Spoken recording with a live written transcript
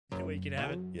way you can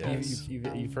have it. Yes.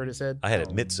 You've heard it said. I had it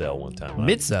Mitzel one time.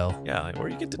 Mitzel. Yeah, where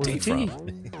you get the Where's tea the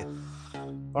tea? from.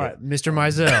 All right, Mr.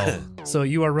 Mizell. So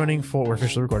you are running for. We're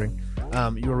officially recording.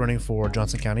 You are running for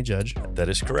Johnson County Judge. That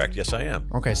is correct. Yes, I am.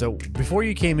 Okay, so before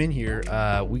you came in here,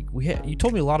 you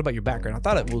told me a lot about your background. I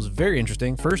thought it was very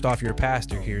interesting. First off, you're a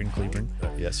pastor here in Cleveland.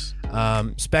 Yes.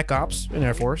 Spec Ops in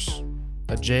Air Force.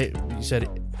 You said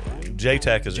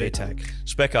JTAC is JTAC.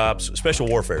 Spec Ops, Special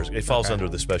Warfare. It falls under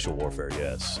the Special Warfare,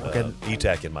 yes. Okay.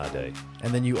 ETAC in my day.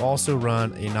 And then you also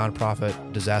run a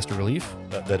nonprofit disaster relief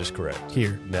That is correct.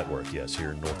 here. Network, yes,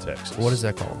 here in North Texas. What is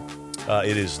that called?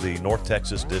 It is the North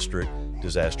Texas District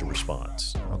Disaster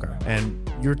Response. Okay. And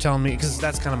you're telling me, because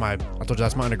that's kind of I told you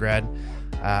that's my undergrad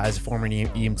as a former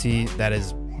EMT, that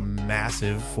is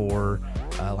massive for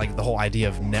like the whole idea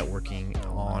of networking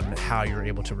on how you're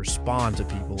able to respond to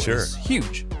people. Sure. Is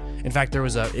huge. In fact, there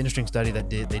was an interesting study that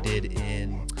they did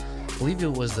in, I believe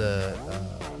it was the,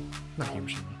 not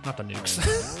Hiroshima, not the nukes,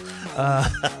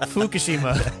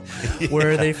 Fukushima,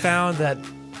 where they found that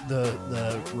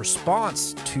the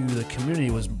response to the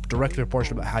community was directly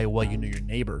proportional about how well you knew your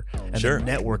neighbor and Sure. the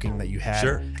networking that you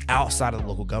had outside of the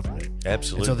local government.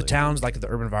 Absolutely. And so the towns, like the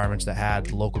urban environments that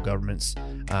had local governments,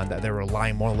 that they were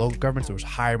relying more on local governments, there was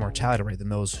higher mortality rate than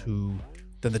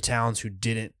the towns who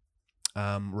didn't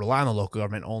rely on the local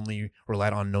government, only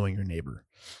relied on knowing your neighbor.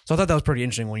 So I thought that was pretty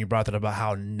interesting when you brought that about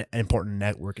how important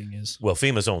networking is. Well,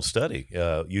 FEMA's own study,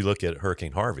 you look at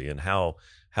Hurricane Harvey and how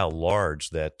large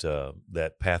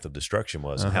that path of destruction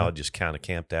was, and how it just kind of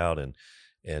camped out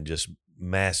and just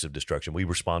massive destruction. We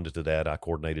responded to that. I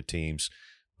coordinated teams,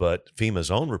 but FEMA's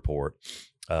own report,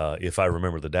 if I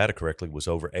remember the data correctly, was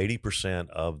over 80%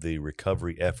 of the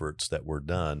recovery efforts that were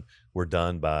done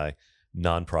by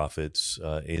nonprofits,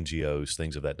 NGOs,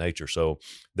 things of that nature. So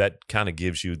that kind of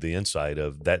gives you the insight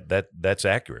of that's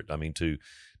accurate. I mean, to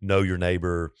know your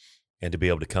neighbor and to be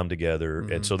able to come together.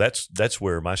 Mm-hmm. And so that's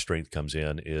where my strength comes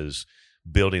in, is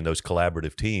building those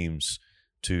collaborative teams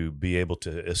to be able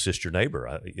to assist your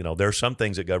neighbor. There are some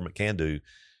things that government can do,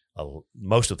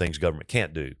 most of the things government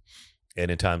can't do. And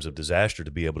in times of disaster,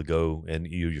 to be able to go, and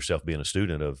you yourself being a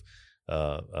student of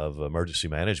emergency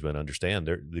management, understand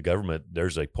the government,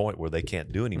 there's a point where they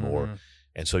can't do anymore. Mm-hmm.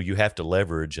 And so you have to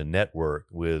leverage and network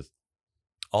with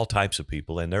all types of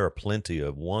people. And there are plenty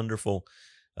of wonderful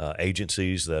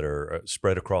agencies that are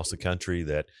spread across the country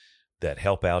that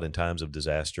help out in times of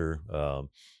disaster,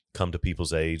 come to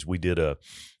people's aids. We did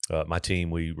my team,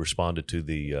 we responded to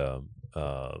the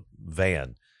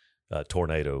Van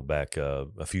tornado back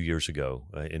a few years ago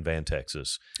in Van,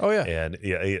 Texas. Oh, yeah. And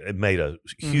it made a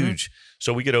huge,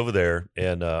 so we get over there,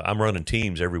 and I'm running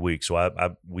teams every week.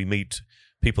 So we meet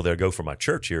people that go from my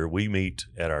church here. We meet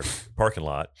at our parking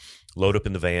lot, load up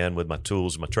in the van with my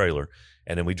tools and my trailer,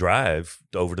 and then we drive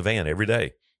over to Van every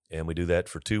day. And we do that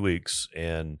for 2 weeks.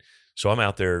 And so I'm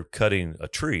out there cutting a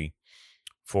tree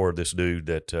for this dude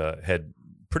that had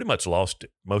pretty much lost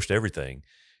most everything.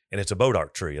 And it's a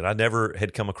bodark tree. And I never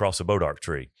had come across a bodark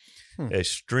tree.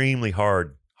 Extremely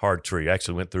hard tree. I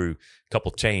actually went through a couple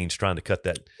chains trying to cut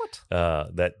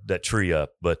that tree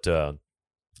up. But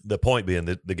the point being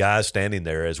that the guy's standing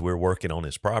there as we're working on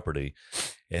his property,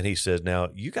 and he says, "Now,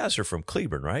 you guys are from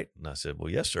Cleveland, right?" And I said,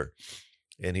 "Well, yes, sir."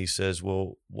 And he says,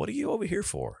 "Well, what are you over here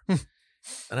for?"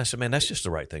 And I said, "Man, that's just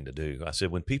the right thing to do." I said,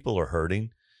 "When people are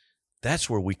hurting, that's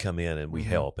where we come in and we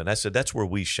help." And I said, "That's where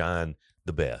we shine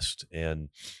the best." And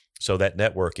so that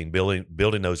networking,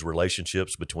 building those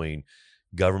relationships between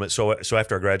government. So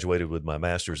after I graduated with my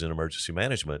master's in emergency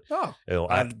management,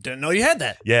 I didn't know you had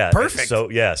that. Yeah, Perfect. So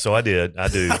I did. I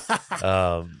do.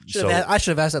 I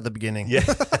should have asked at the beginning. Yeah.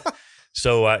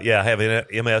 So I have an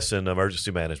MS in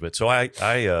emergency management. So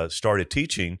I started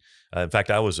teaching. In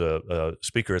fact, I was a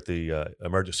speaker at the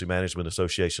Emergency Management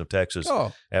Association of Texas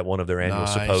at one of their annual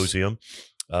symposium.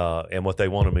 And what they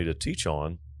wanted me to teach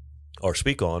on or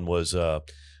speak on was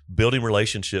building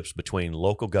relationships between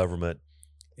local government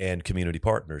and community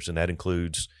partners. And that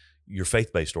includes your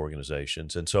faith-based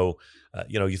organizations. And so,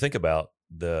 you think about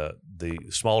the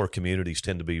smaller communities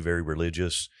tend to be very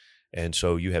religious. And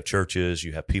so you have churches,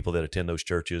 you have people that attend those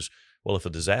churches. Well, if a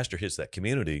disaster hits that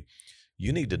community,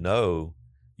 you need to know,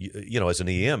 as an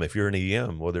EM, if you're an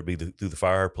EM, whether it be through the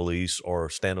fire, police, or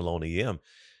standalone EM,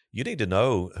 you need to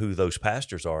know who those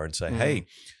pastors are and say, hey,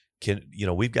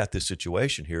 we've got this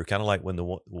situation here, kind of like when the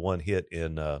one hit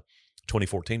in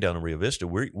 2014 down in Rio Vista.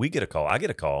 We get a call. I get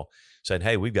a call saying,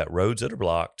 hey, we've got roads that are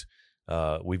blocked.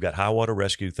 We've got high water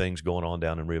rescue things going on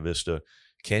down in Rio Vista.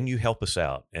 Can you help us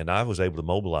out? And I was able to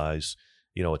mobilize,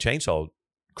 a chainsaw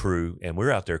crew, and we're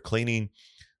out there cleaning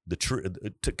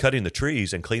cutting the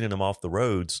trees and cleaning them off the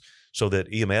roads so that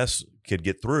EMS could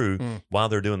get through while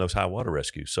they're doing those high water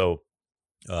rescues. So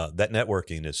that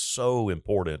networking is so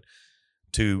important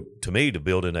to me to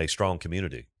build in a strong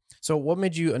community. So what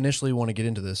made you initially want to get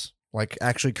into this, like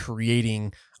actually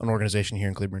creating an organization here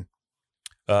in Cleburne?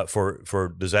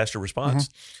 For disaster response?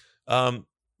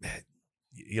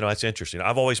 It's interesting.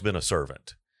 I've always been a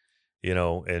servant,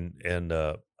 and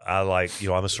I like,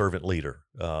 I'm a servant leader.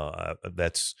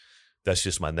 That's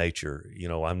just my nature.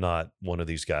 I'm not one of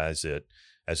these guys that,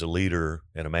 as a leader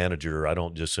and a manager, I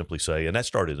don't just simply say, and that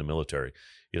started in the military,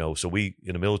 so in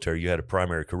the military, you had a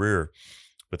primary career,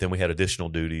 but then we had additional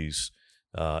duties,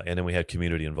 and then we had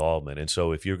community involvement. And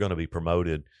so if you're going to be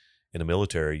promoted in the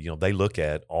military, they look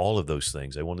at all of those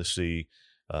things. They want to see,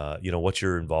 what's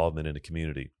your involvement in the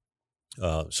community.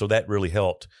 So that really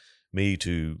helped me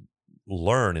to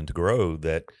learn and to grow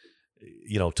that,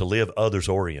 to live others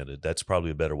oriented. That's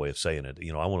probably a better way of saying it.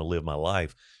 I want to live my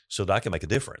life so that I can make a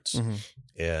difference.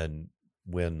 And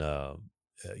when,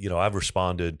 I've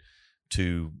responded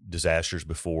to disasters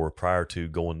before, prior to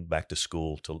going back to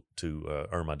school to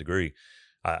earn my degree,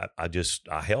 I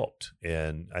helped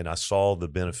and I saw the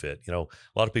benefit. A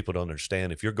lot of people don't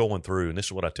understand, if you're going through, and this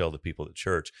is what I tell the people at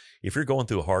church, if you're going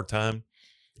through a hard time,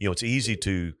 it's easy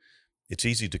to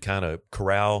kind of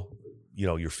corral,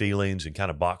 your feelings and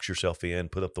kind of box yourself in,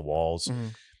 put up the walls.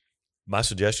 My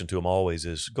suggestion to them always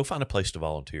is go find a place to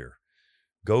volunteer,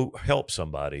 go help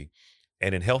somebody.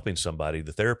 And in helping somebody,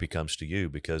 the therapy comes to you,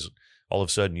 because all of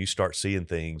a sudden you start seeing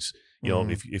things,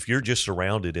 if you're just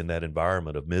surrounded in that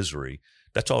environment of misery,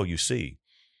 that's all you see.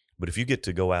 But if you get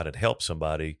to go out and help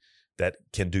somebody that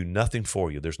can do nothing for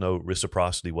you, there's no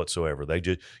reciprocity whatsoever.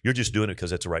 You're just doing it because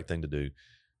that's the right thing to do.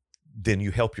 Then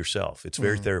you help yourself. It's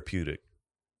very therapeutic.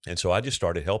 And so I just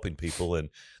started helping people, and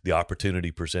the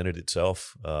opportunity presented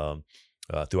itself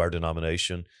through our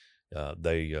denomination.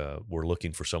 They were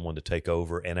looking for someone to take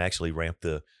over and actually ramp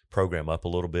the program up a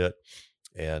little bit.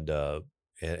 And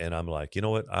I'm like, you know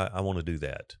what, I want to do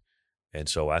that. And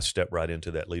so I stepped right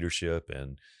into that leadership,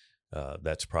 and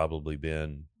that's probably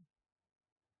been,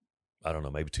 I don't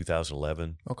know, maybe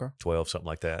 2011, 12, something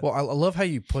like that. Well, I love how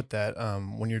you put that.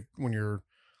 When you're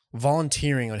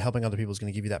volunteering and helping other people is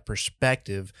going to give you that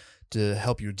perspective to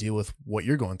help you deal with what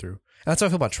you're going through. And that's how I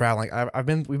feel about traveling.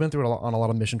 We've been through it on a lot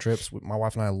of mission trips. My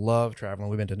wife and I love traveling.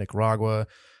 We've been to Nicaragua,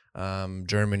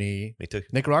 Germany. Me too.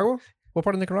 Nicaragua? What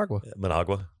part of Nicaragua?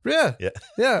 Managua. Yeah.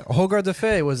 Hogar de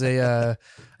Fe was a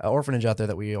orphanage out there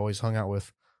that we always hung out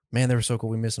with. Man, they were so cool.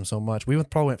 We miss them so much. We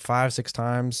probably went 5-6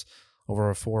 times over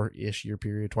a 4-ish year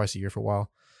period, twice a year for a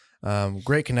while.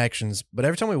 Great connections. But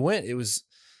every time we went, it was,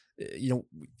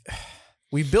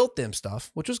 we built them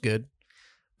stuff, which was good.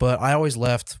 But I always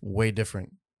left way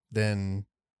different than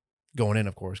going in,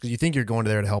 of course, because you think you're going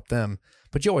there to help them,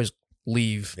 but you always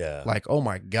leave like, oh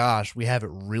my gosh, we have it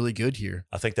really good here.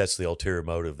 I think that's the ulterior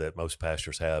motive that most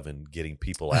pastors have in getting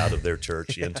people out of their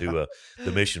church into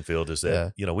the mission field, is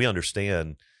that, we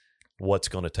understand what's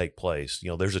going to take place.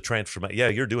 There's a transformation. Yeah,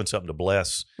 you're doing something to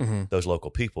bless those local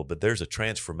people, but there's a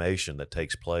transformation that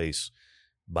takes place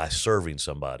by serving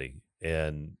somebody.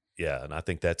 And I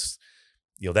think that's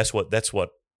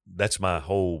my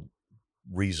whole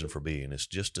reason for being, is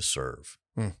just to serve.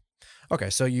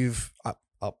 Okay. So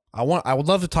I would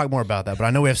love to talk more about that, but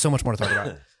I know we have so much more to talk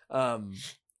about.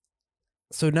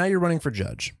 So now you're running for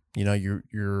judge. You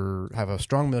have a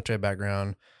strong military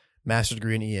background, master's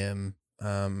degree in EM.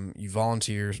 You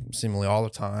volunteer seemingly all the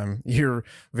time. You're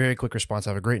very quick response,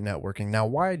 have a great networking. Now,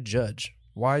 why judge?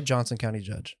 Why Johnson County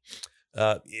judge?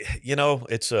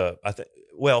 It's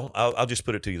I'll just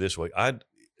put it to you this way.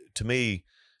 To me,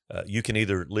 you can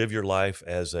either live your life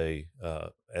as a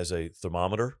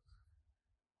thermometer,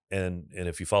 and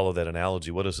if you follow that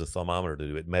analogy, what does the thermometer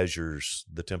do? It measures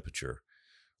the temperature.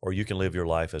 Or you can live your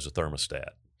life as a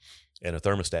thermostat, and a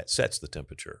thermostat sets the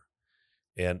temperature.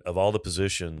 And of all the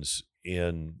positions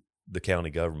in the county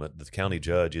government, the county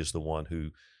judge is the one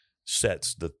who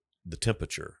sets the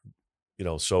temperature.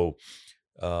 So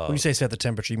when you say set the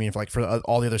temperature, you mean for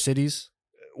all the other cities?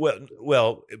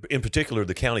 Well, in particular,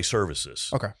 the county services.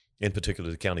 Okay. In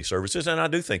particular, the county services, and I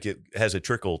do think it has a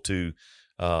trickle to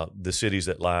the cities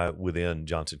that lie within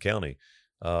Johnson County.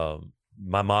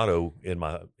 My motto in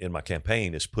my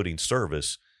campaign is putting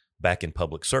service back in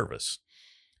public service.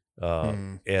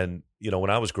 And when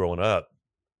I was growing up,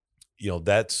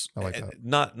 that's I like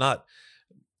that.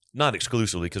 Not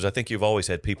exclusively, because I think you've always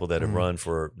had people that have run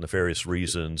for nefarious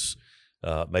reasons,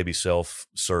 maybe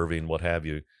self-serving, what have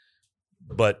you.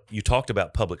 but you talked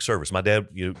about public service. My dad,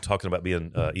 talking about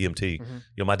being EMT.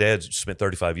 My dad spent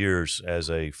 35 years as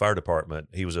a fire department.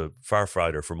 He was a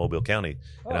firefighter for Mobile County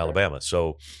in Alabama.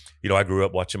 So, I grew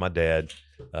up watching my dad.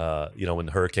 When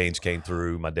the hurricanes came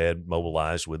through, my dad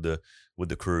mobilized with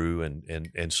the crew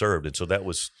and served. And so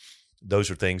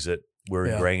those are things that were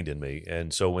ingrained in me.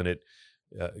 And so when it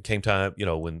came time,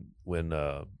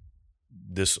 when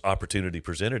this opportunity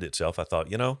presented itself, I thought,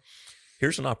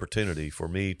 here's an opportunity for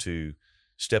me to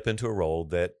step into a role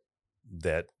that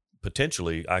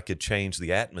potentially I could change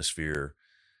the atmosphere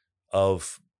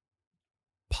of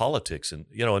politics, and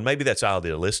maybe that's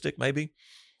idealistic, maybe,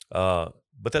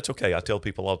 but that's okay. I tell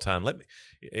people all the time,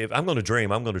 if I'm going to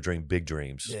dream big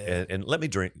dreams, and let me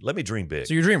dream big.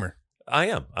 So you're a dreamer. I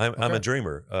am. I'm a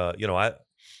dreamer.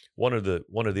 One of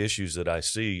the issues that I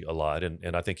see a lot,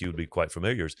 and I think you would be quite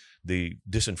familiar, is the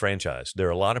disenfranchised. There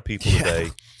are a lot of people today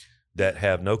that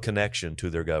have no connection to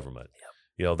their government.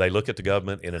 They look at the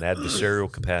government in an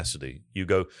adversarial capacity.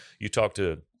 You talk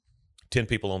to 10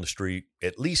 people on the street,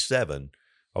 at least 7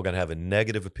 are going to have a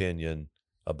negative opinion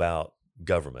about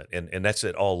government, and that's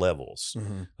at all levels.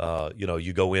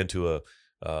 You go into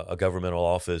a governmental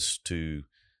office to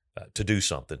do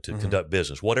something, to conduct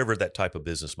business, whatever that type of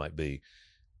business might be,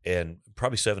 and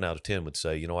probably 7 out of 10 would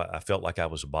say, I felt like I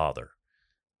was a bother.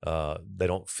 They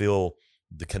don't feel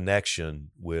the connection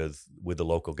with the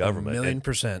local government.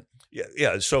 1,000,000%.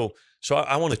 Yeah. So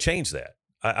I want to change that.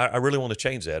 I really want to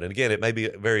change that. And again, it may be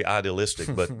very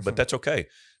idealistic, but that's okay,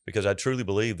 because I truly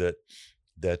believe that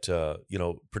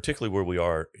particularly where we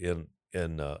are in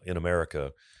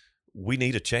America, we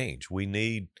need a change. We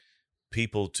need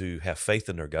people to have faith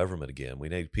in their government again. We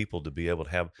need people to be able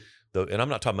to have and I'm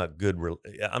not talking about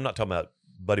I'm not talking about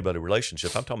buddy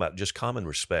relationship. I'm talking about just common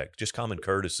respect, just common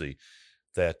courtesy,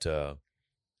 that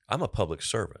I'm a public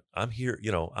servant. I'm here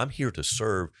to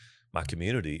serve my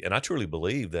community, and I truly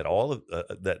believe that all of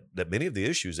that many of the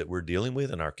issues that we're dealing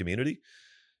with in our community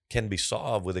can be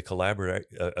solved with a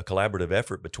collaborative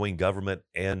effort between government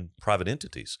and private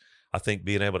entities. I think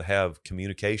being able to have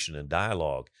communication and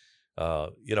dialogue,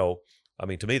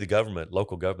 to me,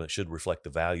 local government should reflect the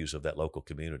values of that local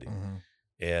community.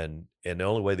 And the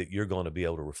only way that you're going to be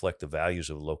able to reflect the values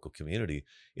of the local community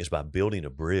is by building a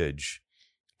bridge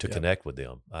to connect with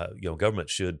them. Government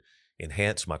should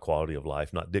enhance my quality of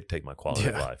life, not dictate my quality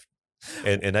of life.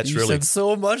 And that's you said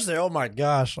so much there. Oh my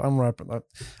gosh, I'm wrapping up.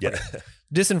 Yeah. Okay.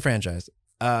 Disenfranchised.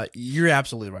 You're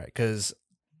absolutely right, because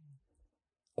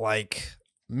like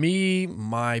me,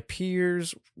 my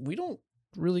peers, we don't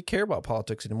really care about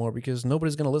politics anymore because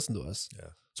nobody's going to listen to us.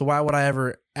 Yeah. So why would I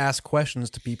ever ask questions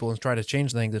to people and try to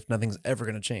change things if nothing's ever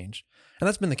going to change? And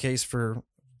that's been the case for,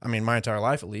 my entire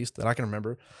life, at least that I can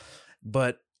remember.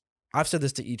 But I've said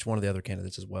this to each one of the other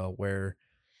candidates as well, where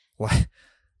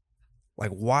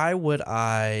why would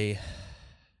I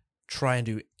try and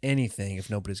do anything if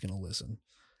nobody's going to listen?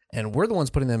 And we're the ones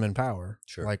putting them in power.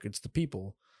 Sure. Like, it's the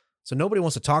people. So nobody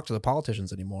wants to talk to the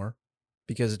politicians anymore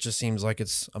because it just seems like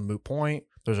it's a moot point.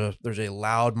 There's a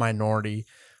loud minority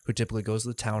who typically goes to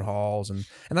the town halls. And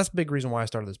that's a big reason why I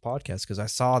started this podcast, because I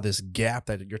saw this gap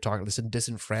that you're talking, this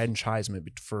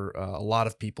disenfranchisement for a lot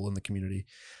of people in the community,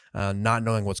 not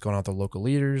knowing what's going on with their local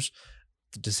leaders,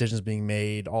 the decisions being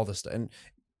made, all this stuff. And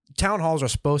town halls are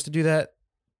supposed to do that,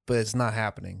 but it's not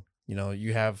happening.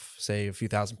 You have, say, a few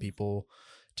thousand people,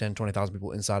 10, 20,000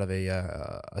 people inside of a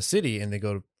city, and they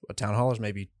go to a town hall, there's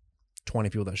maybe 20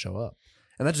 people that show up.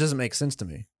 And that just doesn't make sense to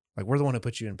me. Like, we're the one who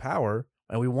put you in power,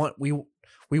 and we want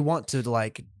to,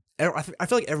 like, I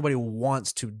feel like everybody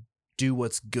wants to do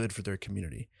what's good for their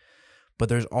community, but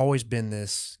there's always been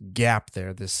this gap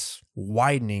there, this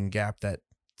widening gap that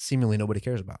seemingly nobody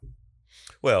cares about.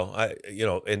 Well,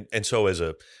 and so as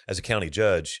a county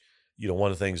judge,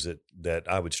 one of the things that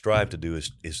I would strive to do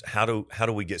is how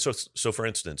do we get, so for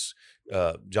instance,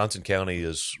 Johnson County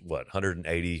is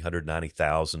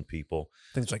 190,000 people.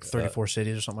 I think it's like 34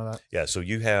 cities or something like that. Yeah. So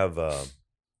you have,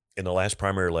 in the last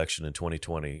primary election in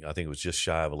 2020, I think it was just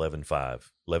shy of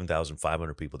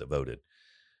 11,500 people that voted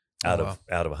out of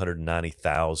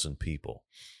 190,000 people.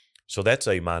 So that's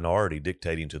a minority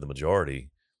dictating to the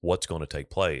majority what's going to take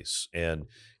place. And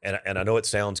I know it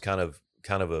sounds kind of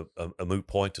a moot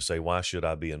point to say, why should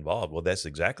I be involved? Well, that's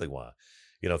exactly why.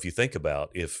 If you think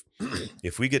about, if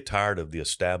we get tired of the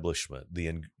establishment,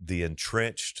 the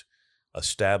entrenched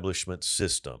establishment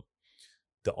system,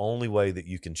 the only way that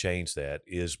you can change that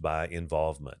is by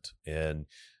involvement. And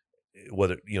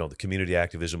whether, the community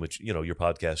activism, which, your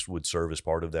podcast would serve as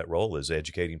part of that role, is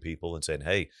educating people and saying,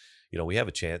 hey, we have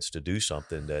a chance to do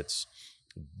something this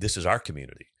is our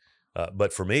community.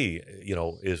 But for me,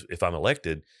 if I'm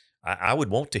elected, I would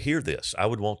want to hear this. I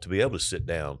would want to be able to sit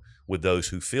down with those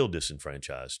who feel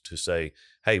disenfranchised to say,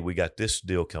 hey, we got this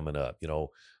deal coming up.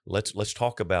 Let's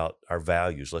talk about our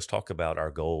values. Let's talk about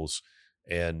our goals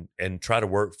and try to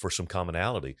work for some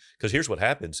commonality. Because here's what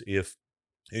happens if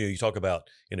you talk about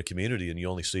in a community and you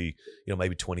only see,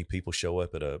 maybe 20 people show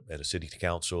up at a city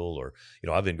council, or,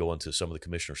 I've been going to some of the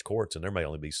commissioners' courts and there may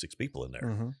only be 6 people in there.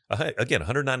 Mm-hmm. Again,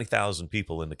 190,000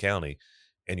 people in the county,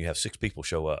 and you have 6 people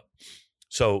show up.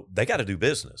 So they got to do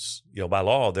business. By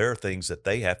law, there are things that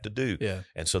they have to do. Yeah.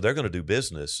 And so they're going to do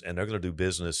business, and they're going to do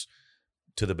business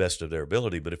to the best of their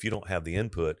ability. But if you don't have the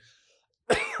input,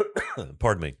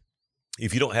 pardon me,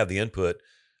 if you don't have the input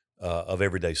of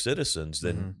everyday citizens,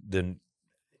 then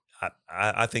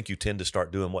I think you tend to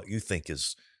start doing what you think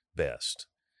is best,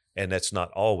 and that's not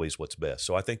always what's best.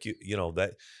 So I think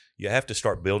that you have to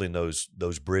start building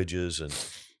those bridges. And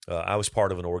I was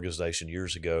part of an organization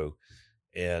years ago,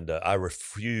 and I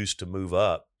refused to move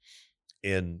up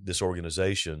in this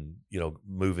organization,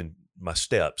 moving my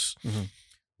steps,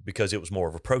 because it was more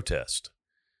of a protest.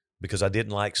 Because I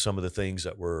didn't like some of the things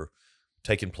that were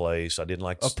taking place. I didn't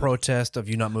like a protest of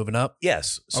you not moving up.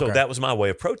 Yes. So that was my way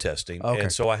of protesting. Okay.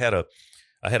 And so I had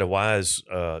a wise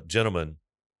gentleman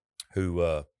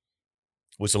who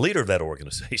was the leader of that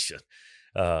organization.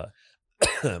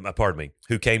 Pardon me,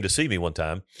 who came to see me one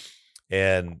time,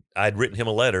 and I'd written him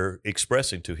a letter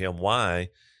expressing to him why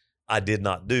I did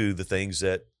not do the things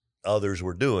that others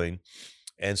were doing.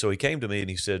 And so he came to me and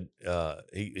he said,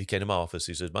 he came to my office.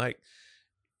 He said, Mike,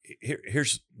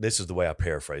 this is the way I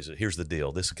paraphrase it. Here's the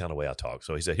deal. This is the kind of way I talk.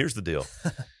 So he said, here's the deal.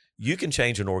 You can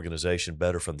change an organization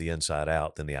better from the inside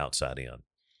out than the outside in.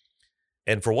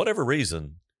 And for whatever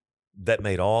reason, that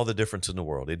made all the difference in the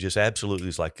world. It just absolutely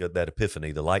is like that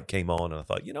epiphany. The light came on, and I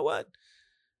thought, you know what?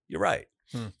 You're right.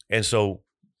 And so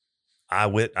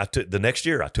the next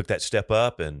year I took that step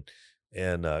up and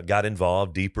got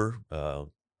involved deeper,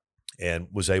 and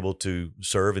was able to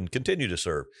serve and continue to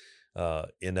serve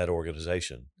in that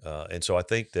organization. And so I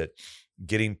think that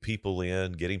getting people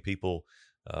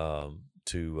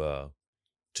to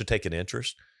take an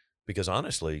interest, because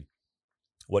honestly,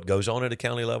 what goes on at a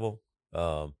county level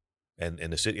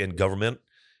and the city and government,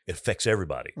 it affects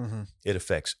everybody. It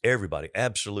affects everybody,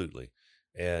 absolutely.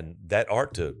 And that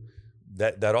ought to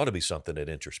be something that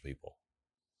interests people.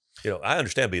 I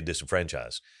understand being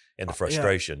disenfranchised and the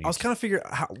frustration. Yeah. I was kind of figuring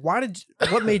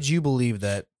what made you believe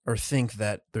that or think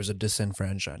that there's a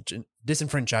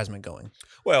disenfranchisement going?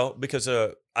 Well, because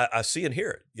I see and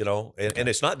hear it, and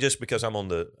it's not just because I'm on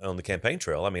the campaign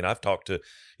trail. I mean, I've talked to,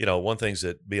 one things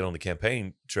that being on the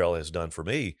campaign trail has done for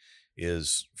me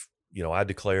is, I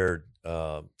declared,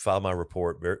 filed my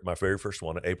report, my very first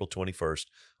one, April 21st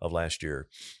of last year.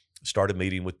 Started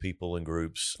meeting with people in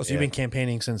groups. Oh, so you've been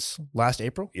campaigning since last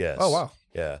April? Yes. Oh, wow.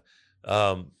 Yeah.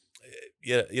 Not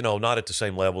at the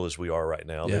same level as we are right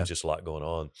now. Yeah. There's just a lot going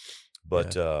on.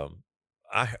 But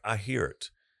I hear it,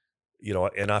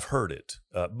 and I've heard it.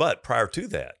 But prior to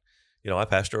that, I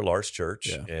pastor a large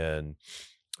church, and,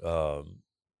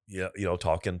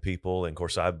 talking to people. And of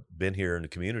course, I've been here in the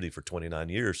community for 29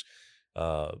 years.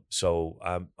 So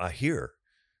I hear.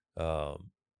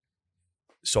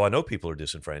 So I know people are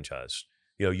disenfranchised.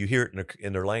 You hear it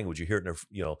in their language. You hear it in their,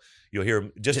 you'll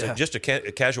hear just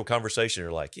a casual conversation.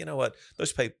 You're like, you know what?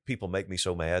 Those people make me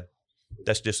so mad.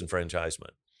 That's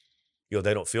disenfranchisement.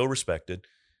 They don't feel respected,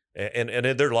 and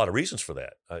there are a lot of reasons for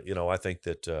that. I think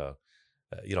that,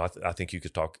 I think you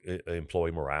could talk employee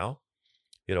morale.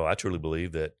 I truly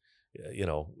believe that,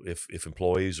 if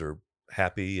employees are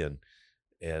happy and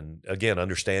again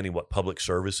understanding what public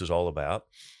service is all about,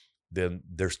 then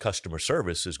there's customer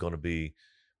service is going to be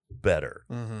better.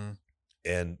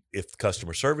 And if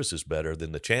customer service is better,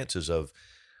 then the chances of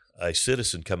a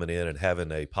citizen coming in and having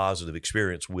a positive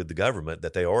experience with the government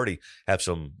that they already have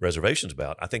some reservations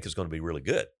about, I think is going to be really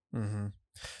good.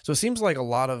 So it seems like a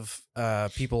lot of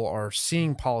people are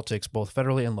seeing politics, both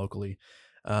federally and locally,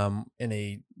 in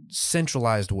a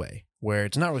centralized way, where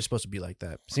it's not really supposed to be like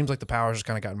that. It seems like the power has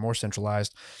kind of gotten more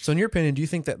centralized. So in your opinion, do you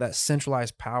think that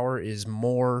centralized power is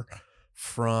more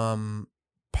from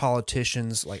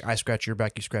politicians, like I scratch your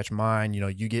back, you scratch mine,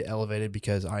 you get elevated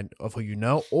because of who you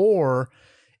know, or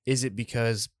is it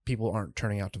because people aren't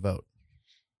turning out to vote?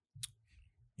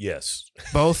 Yes.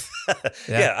 Both?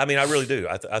 Yeah, I mean, I really do.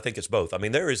 I think it's both. I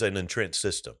mean, there is an entrenched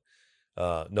system,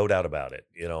 no doubt about it,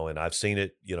 and I've seen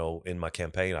it, in my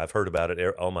campaign. I've heard about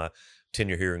it all my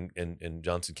tenure here in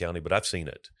Johnson County, but I've seen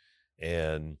it.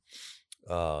 And,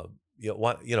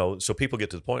 so people get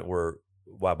to the point where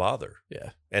why bother?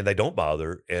 Yeah. And they don't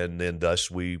bother, and then thus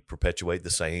we perpetuate the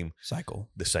same Cycle.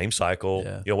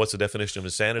 cycle. Yeah. What's the definition of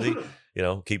insanity?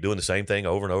 Keep doing the same thing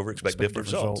over and over, expect different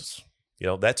results.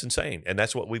 That's insane, and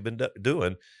that's what we've been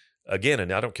doing. Again,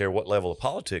 and I don't care what level of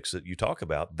politics that you talk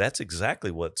about, that's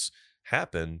exactly what's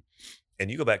happened. And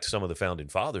you go back to some of the founding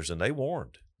fathers, and they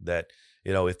warned that,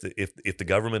 if the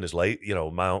government is late,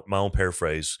 my own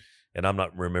paraphrase, and I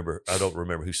don't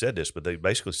remember who said this, but they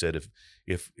basically said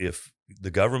if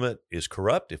the government is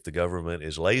corrupt, if the government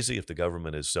is lazy, if the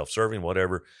government is self-serving,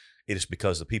 whatever, it is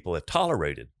because the people have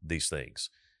tolerated these things.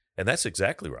 And that's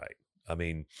exactly right. I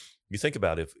mean, you think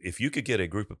about if you could get a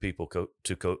group of people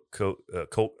to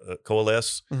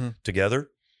coalesce together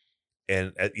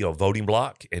and voting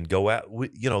block and go out,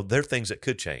 there are things that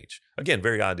could change. Again,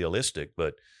 very idealistic,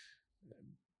 but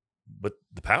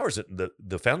the powers that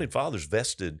the founding fathers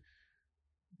vested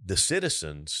the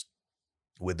citizens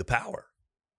with the power.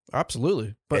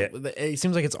 Absolutely. But it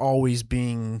seems like it's always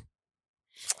being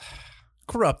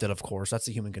corrupted, of course. That's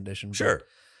the human condition. Sure.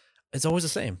 It's always the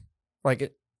same.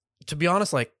 To be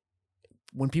honest,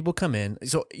 when people come in,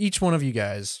 so each one of you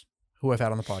guys who I've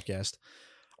had on the podcast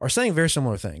are saying very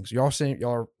similar things. Y'all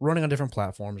are running on different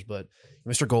platforms, but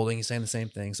Mr. Golding, he's saying the same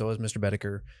thing. So is Mr.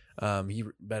 Bedecker.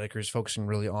 Bedecker is focusing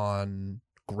really on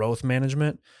growth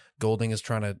management. Golding is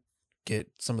trying to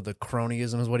get some of the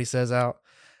cronyism, is what he says, out.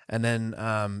 And then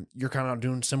you're kind of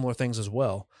doing similar things as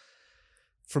well.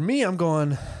 For me, I'm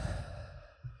going,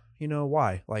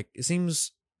 why? It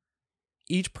seems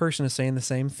each person is saying the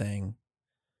same thing.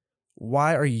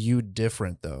 Why are you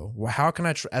different, though? How can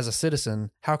I, as a citizen,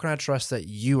 how can I trust that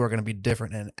you are going to be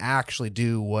different and actually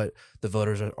do what the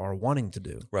voters are wanting to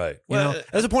do? Right.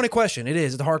 It's a pointed question. It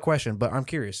is. It's a hard question, but I'm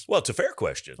curious. Well, it's a fair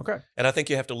question. Okay. And I think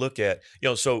you have to look at,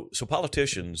 so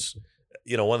politicians,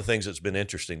 one of the things that's been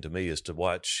interesting to me is to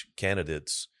watch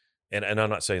candidates, and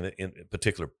I'm not saying that in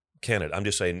particular candidate, I'm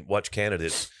just saying watch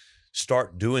candidates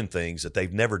start doing things that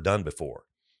they've never done before.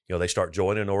 They start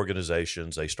joining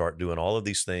organizations. They start doing all of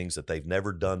these things that they've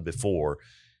never done before,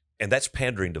 and that's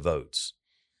pandering to votes.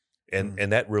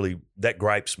 And that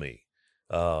gripes me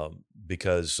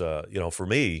because for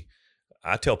me,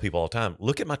 I tell people all the time,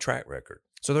 look at my track record.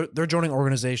 So they're joining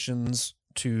organizations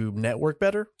to network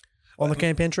better on the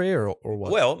campaign trail, or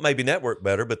what? Well, maybe network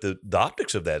better, but the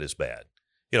optics of that is bad.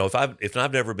 If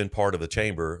I've never been part of a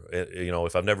chamber,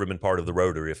 if I've never been part of the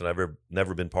Rotary, if I've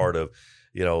never been part of,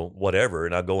 whatever,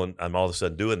 and I'm all of a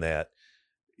sudden doing that,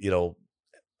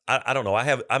 I don't know.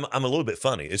 I'm a little bit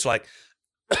funny. It's like,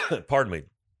 pardon me.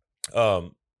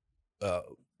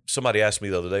 Somebody asked me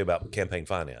the other day about campaign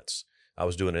finance. I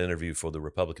was doing an interview for the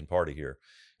Republican Party here,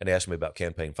 and they asked me about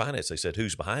campaign finance. They said,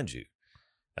 "Who's behind you?"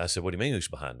 I said, "What do you mean, who's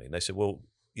behind me?" And they said, "Well,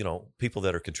 people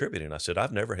that are contributing." I said,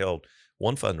 "I've never held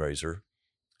one fundraiser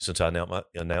since I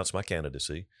announced my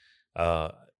candidacy.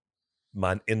 In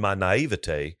my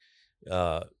naivete,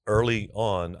 early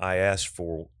on, I asked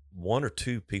for one or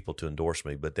two people to endorse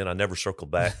me, but then I never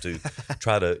circled back to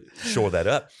try to shore that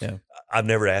up. Yeah. I've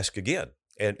never asked again.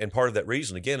 And part of that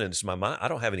reason, again, and it's my mind, I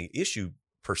don't have any issue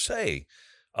per se,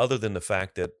 other than the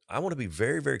fact that I want to be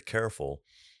very, very careful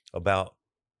about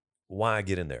why I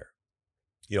get in there.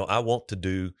 I want to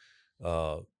do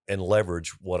and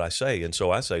leverage what I say. And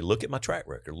so I say, look at my track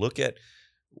record.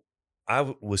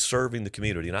 I was serving the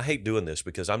community, and I hate doing this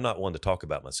because I'm not one to talk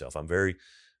about myself. I'm very,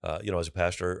 as a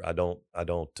pastor, I'm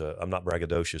not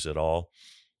braggadocious at all.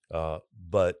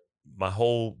 But my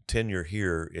whole tenure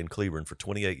here in Cleburne for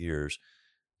 28 years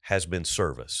has been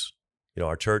service.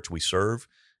 Our church, we serve,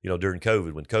 during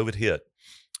COVID, when COVID hit,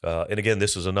 and again,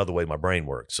 this is another way my brain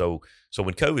works. So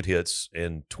when COVID hits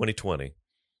in 2020,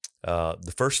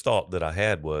 the first thought that I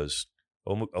had was,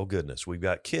 oh goodness, we've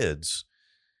got kids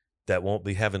that won't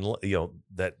be having,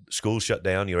 that school shut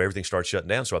down, everything starts shutting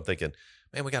down. So I'm thinking,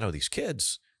 man, we got all these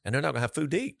kids and they're not gonna have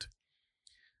food to eat.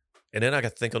 And then I got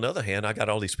to think, on the other hand, I got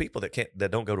all these people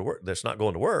that don't go to work, that's not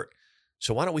going to work.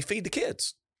 So why don't we feed the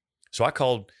kids? So I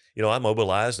called, I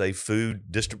mobilized a food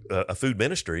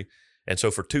ministry. And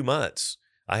so for 2 months,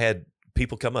 I had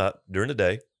people come up during the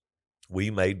day.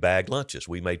 We made bagged lunches.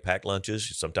 We made packed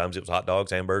lunches. Sometimes it was hot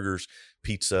dogs, hamburgers,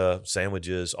 pizza,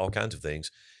 sandwiches, all kinds of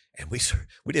things. And we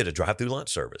did a drive-through lunch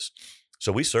service.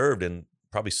 So we served in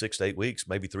probably 6 to 8 weeks,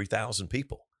 maybe 3,000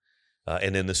 people.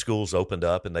 And then the schools opened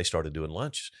up and they started doing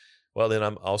lunch. Well, then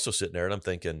I'm also sitting there and I'm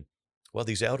thinking, well,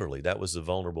 these elderly, that was the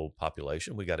vulnerable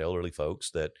population. We got elderly folks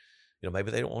that,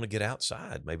 maybe they don't want to get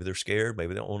outside. Maybe they're scared.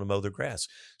 Maybe they don't want to mow their grass.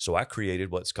 So I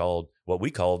created what we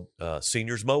called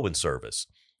seniors mowing service.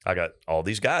 I got all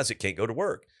these guys that can't go to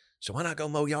work. So why not go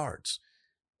mow yards?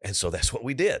 And so that's what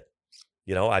we did.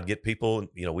 I'd get people,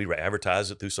 we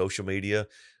advertise it through social media,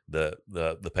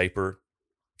 the paper.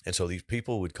 And so these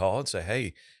people would call and say,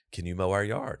 "Hey, can you mow our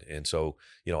yard?" And so,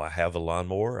 I have a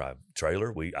lawnmower,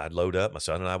 trailer. I'd load up. My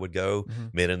son and I would go. Mm-hmm.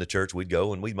 Men in the church, we'd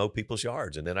go and we'd mow people's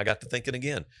yards. And then I got to thinking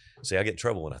again. See, I get in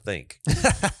trouble when I think.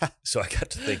 So I got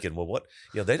to thinking, well, what?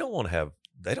 They don't want to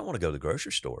go to the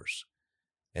grocery stores.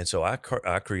 And so I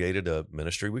created a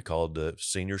ministry we called the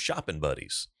Senior Shopping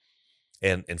Buddies.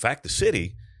 And in fact, the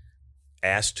city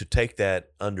asked to take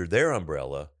that under their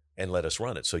umbrella and let us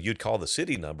run it. So you'd call the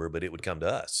city number, but it would come to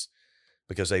us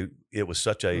because it was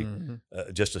such a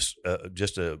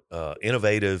just a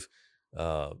innovative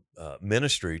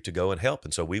ministry to go and help.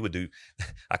 And so we would do,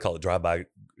 I call it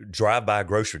drive-by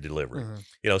grocery delivery.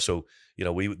 So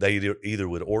they either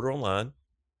would order online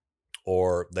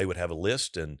or they would have a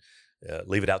list and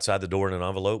leave it outside the door in an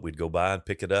envelope. We'd go by and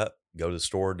pick it up, go to the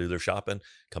store, do their shopping,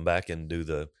 come back and do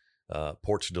the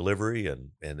porch delivery,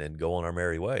 and then go on our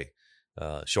merry way.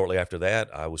 Shortly after that,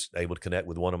 I was able to connect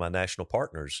with one of my national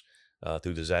partners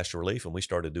through disaster relief, and we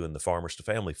started doing the Farmers to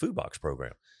Family Food Box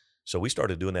program. So we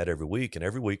started doing that every week, and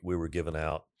every week we were giving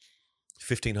out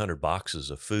 1,500 boxes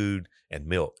of food and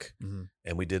milk.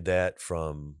 And we did that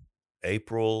from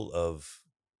April of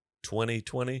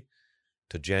 2020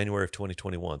 to January of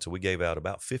 2021. So we gave out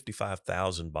about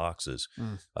 55,000 boxes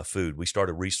of food. We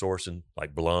started resourcing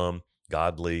like Blum,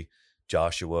 Godley,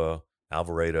 Joshua,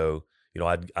 Alvarado.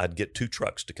 I'd get 2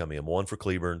 trucks to come in, one for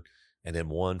Cleburne and then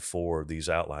one for these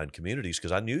outlying communities,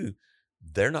 because I knew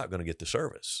they're not going to get the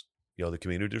service. The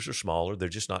communities are smaller. They're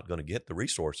just not going to get the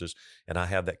resources. And I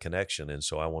have that connection. And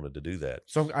so I wanted to do that.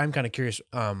 So I'm kind of curious.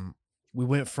 We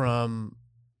went from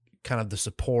kind of the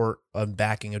support and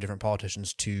backing of different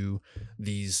politicians to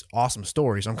these awesome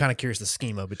stories. I'm kind of curious the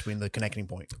schema between the connecting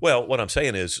point. Well, what I'm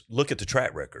saying is look at the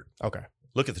track record. Okay.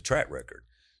 Look at the track record.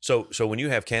 So when you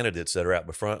have candidates that are out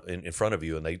in front of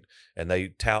you and they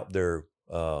tout their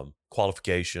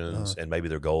qualifications and maybe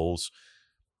their goals,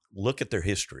 look at their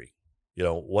history.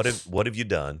 What have you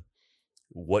done?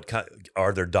 What kind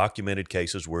are there documented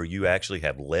cases where you actually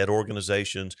have led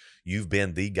organizations? You've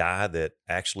been the guy that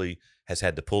actually has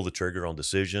had to pull the trigger on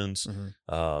decisions.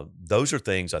 Those are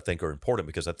things I think are important,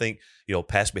 because I think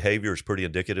past behavior is pretty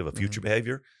indicative of future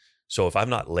behavior. So if I've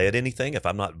not led anything, if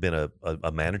I've not been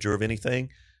a manager of anything,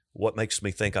 what makes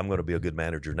me think I'm going to be a good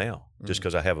manager now just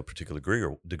because I have a particular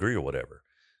degree or whatever?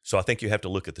 So I think you have to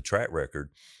look at the track record.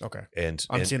 Okay. And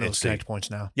I'm seeing those connect points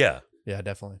now. Yeah. Yeah,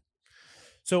 definitely.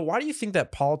 So why do you think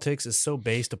that politics is so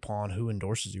based upon who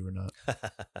endorses you or not?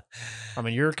 I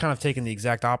mean, you're kind of taking the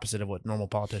exact opposite of what normal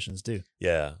politicians do.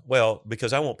 Yeah. Well,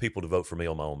 because I want people to vote for me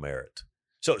on my own merit.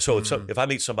 So if I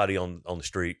meet somebody on the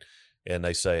street and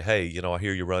they say, "Hey, I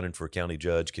hear you're running for a county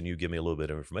judge. Can you give me a little bit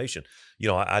of information?"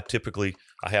 I typically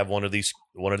have one of these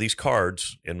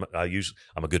cards, and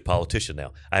I'm a good politician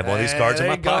now. I have one of these cards in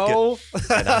my pocket,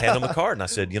 and I hand them a card, and I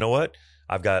said, "You know what?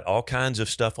 I've got all kinds of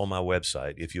stuff on my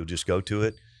website. If you'll just go to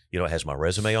it, it has my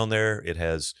resume on there. It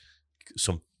has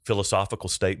some philosophical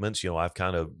statements. I've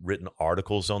kind of written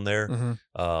articles on there,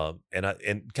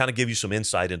 and kind of give you some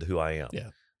insight into who I am."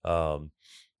 Yeah.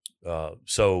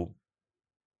 So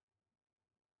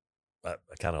I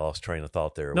kind of lost train of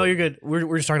thought there. No, you're good.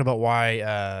 We're just talking about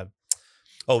why.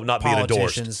 Not being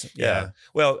endorsed. Yeah.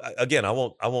 Well, again, I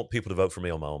want people to vote for me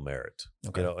on my own merit.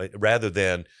 Okay. Rather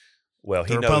than, well,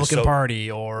 he the knows Republican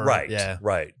Party or right. Yeah.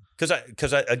 Right.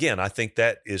 Because again, I think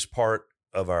that is part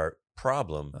of our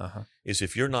problem. Is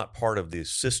if you're not part of the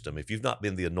system, if you've not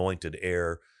been the anointed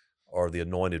heir or the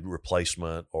anointed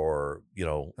replacement or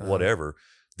whatever,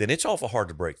 then it's awful hard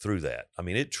to break through that. I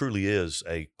mean, it truly is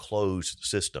a closed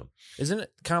system. Isn't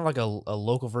it kind of like a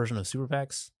local version of super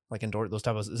PACs? Like those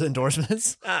type of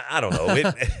endorsements? I don't know.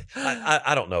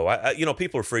 I don't know.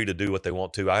 People are free to do what they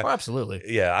want to. Absolutely.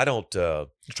 Yeah, I don't. Just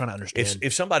trying to understand.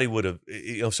 If somebody would have,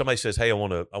 if somebody says, "Hey, I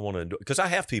want to," because I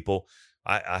have people.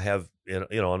 I have,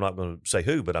 I'm not going to say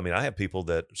who, but I mean, I have people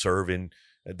that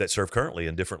serve currently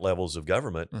in different levels of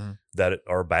government that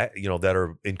are back, that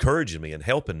are encouraging me and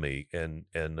helping me and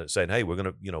saying, "Hey, we're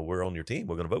gonna, we're on your team.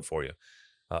 We're gonna vote for you."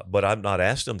 But I've not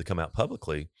asked them to come out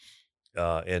publicly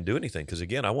and do anything, because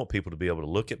again, I want people to be able to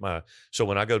look at so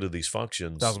when I go to these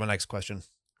functions. That was my next question.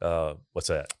 What's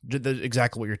that?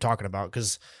 Exactly what you're talking about,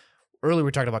 because earlier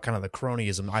we talked about kind of the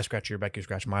cronyism, I scratch your back, you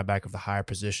scratch my back, of the higher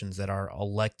positions that are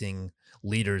electing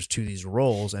leaders to these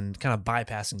roles and kind of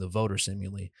bypassing the voter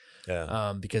seemingly.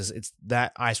 Yeah. Because it's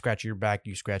that I scratch your back,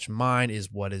 you scratch mine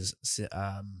is what is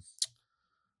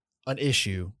an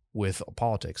issue with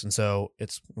politics. And so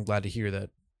I'm glad to hear that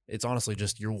it's honestly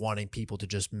just you're wanting people to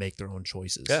just make their own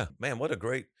choices. Yeah, man, what a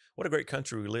great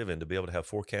country we live in to be able to have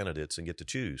 4 candidates and get to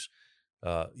choose.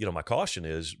 my caution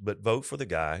is, but vote for the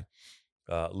guy.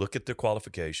 Look at their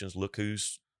qualifications. Look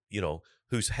who's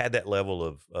had that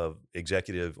level of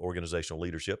executive organizational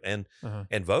leadership, and Uh-huh.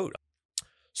 and vote.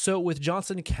 So with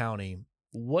Johnson County,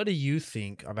 what do you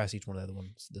think? I've asked each one of the other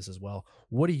ones this as well.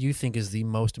 What do you think is the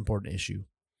most important issue?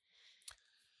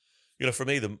 For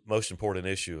me, the most important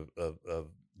issue of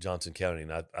Johnson County,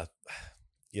 and I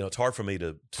it's hard for me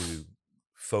to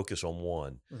focus on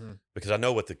one because I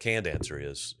know what the canned answer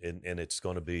is, and it's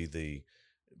going to be the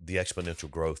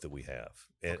exponential growth that we have,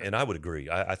 and I would agree.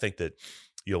 I think that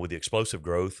with the explosive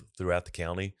growth throughout the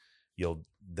county,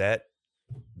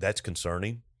 that's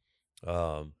concerning.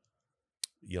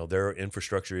 There are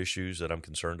infrastructure issues that I'm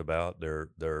concerned about. There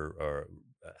are.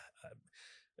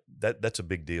 That's a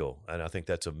big deal, and I think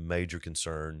that's a major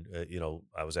concern.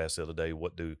 I was asked the other day,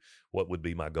 what would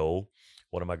be my goal?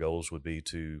 One of my goals would be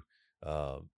to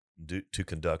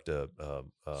conduct to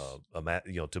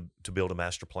build a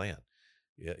master plan.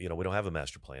 We don't have a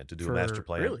master plan. To do a master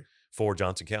plan really? For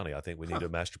Johnson County, I think we need a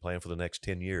master plan for the next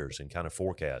 10 years and kind of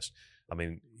forecast. I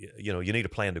mean, you need a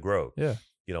plan to grow. Yeah.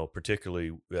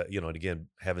 Particularly, and again,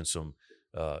 having some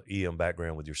EM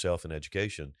background with yourself in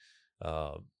education.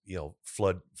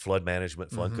 Flood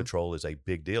management, flood control is a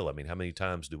big deal. I mean, how many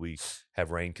times do we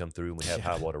have rain come through and we have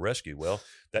high water rescue? Well,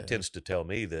 that tends to tell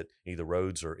me that either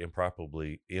roads are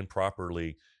improperly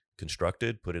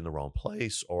constructed, put in the wrong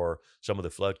place, or some of the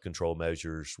flood control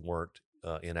measures weren't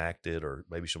enacted, or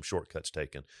maybe some shortcuts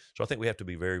taken. So I think we have to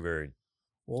be very, very.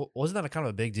 Well, wasn't that a kind of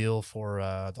a big deal for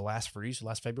the last freeze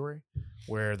last February,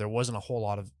 where there wasn't a whole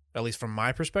lot of, at least from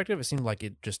my perspective, it seemed like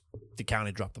the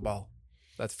county dropped the ball.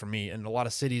 That's for me. And a lot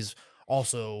of cities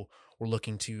also were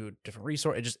looking to different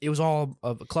resources. It was all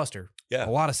a cluster. Yeah.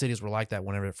 A lot of cities were like that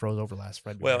whenever it froze over last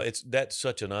February. Well, that's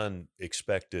such an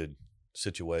unexpected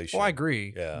situation. Well, I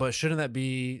agree. Yeah. But shouldn't that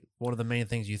be one of the main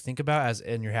things you think about as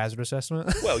in your hazard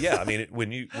assessment? Well, yeah. I mean,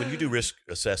 when you do risk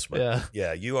assessment,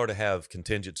 Yeah. you are to have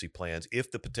contingency plans if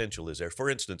the potential is there. For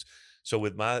instance, so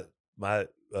with my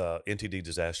NTD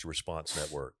Disaster Response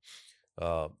Network,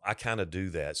 I kind of do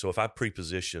that. So if I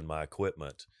pre-position my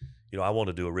equipment, I want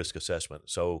to do a risk assessment.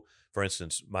 So, for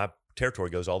instance, my territory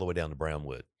goes all the way down to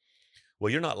Brownwood.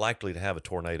 Well, you're not likely to have a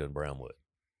tornado in Brownwood.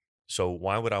 So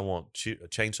why would I want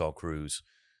chainsaw crews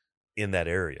in that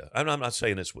area? I'm not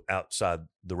saying it's outside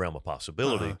the realm of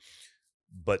possibility,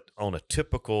 but on a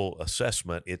typical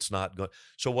assessment, it's not going.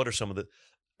 So what are some of the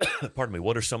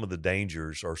what are some of the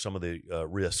dangers or some of the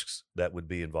risks that would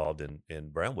be involved in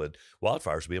Brownwood?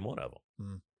 Wildfires being one of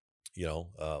them.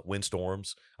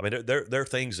 Windstorms. I mean, there are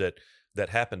things that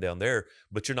happen down there,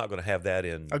 but you're not going to have that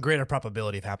in a greater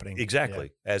probability of happening.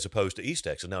 Exactly, as opposed to East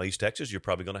Texas. Now, East Texas, you're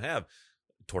probably going to have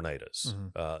tornadoes.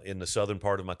 In the southern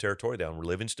part of my territory, down in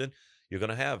Livingston, you're going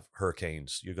to have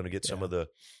hurricanes. You're going to get some of the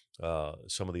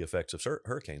effects of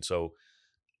hurricanes. So,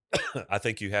 I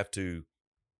think you have to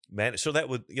manage. So that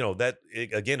would, that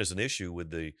again is an issue with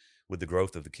the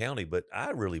growth of the county. But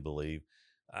I really believe,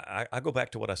 I go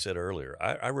back to what I said earlier.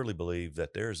 I really believe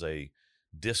that there's a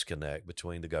disconnect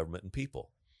between the government and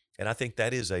people, and I think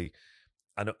that is I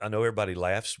know everybody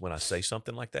laughs when I say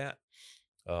something like that.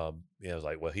 It's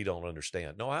like, well, he don't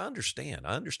understand. No, I understand.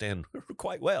 I understand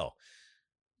quite well,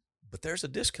 but there's a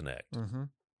disconnect.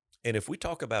 And if we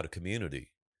talk about a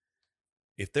community,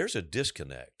 if there's a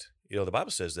disconnect, the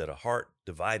Bible says that a heart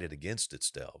divided against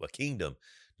itself, a kingdom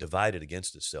divided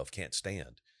against itself can't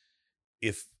stand.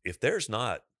 If there's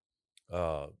not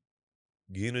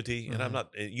unity, and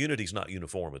unity's not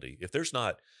uniformity.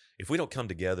 If we don't come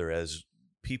together as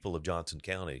people of Johnson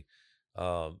County,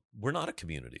 we're not a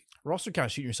community. We're also kind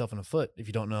of shooting yourself in the foot if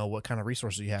you don't know what kind of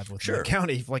resources you have within Sure. the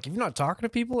county. Like if you're not talking to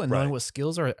people and knowing what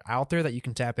skills are out there that you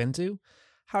can tap into,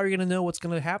 how are you going to know what's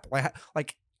going to happen?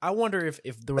 Like I wonder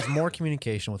if there was more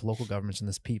communication with local governments and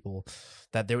this people,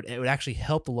 that it would actually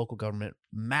help the local government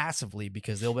massively,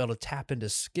 because they'll be able to tap into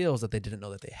skills that they didn't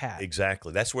know that they had.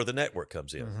 Exactly. That's where the network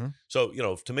comes in. So,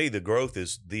 to me, the growth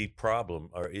is the problem,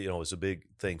 or, is a big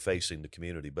thing facing the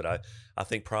community. But I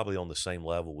think probably on the same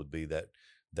level would be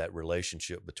that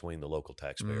relationship between the local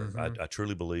taxpayer. I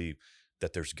truly believe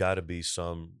that there's got to be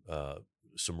some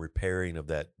repairing of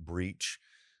that breach,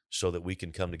 so that we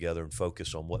can come together and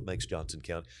focus on what makes Johnson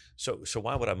County. So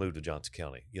why would I move to Johnson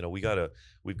County? We've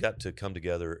got to come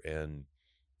together and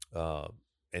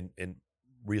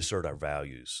reassert our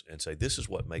values and say, this is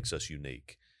what makes us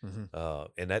unique.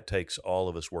 And that takes all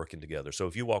of us working together. So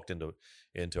if you walked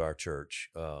into our church,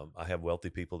 I have wealthy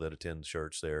people that attend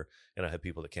church there, and I have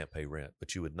people that can't pay rent,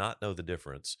 but you would not know the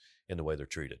difference in the way they're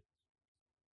treated.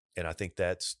 And I think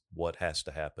that's what has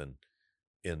to happen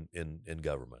in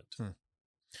government.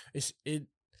 It's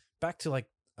back to like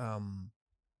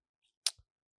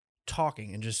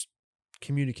talking and just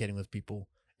communicating with people,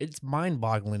 it's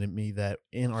mind-boggling to me that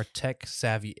in our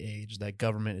tech-savvy age, that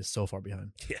government is so far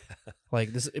behind. Yeah.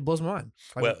 Like this, it blows my mind.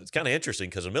 Like, Well, it's kind of interesting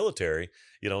because the military,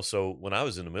 so when I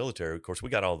was in the military, of course, we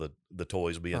got all the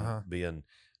toys being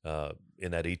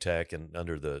in that E-Tech and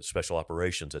under the special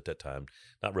operations at that time.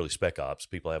 Not really spec ops.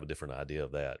 People have a different idea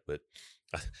of that, but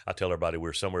I tell everybody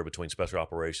we're somewhere between special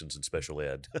operations and special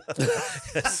ed.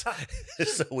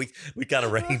 So we kind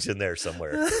of range in there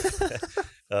somewhere.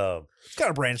 It's kind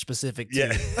of brand specific too.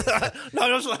 Yeah. No,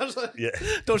 Yeah.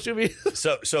 don't shoot me.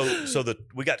 So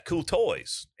we got cool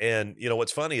toys, and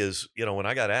what's funny is when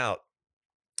I got out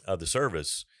of the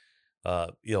service,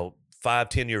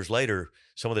 5-10 years later,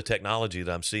 some of the technology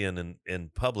that I'm seeing in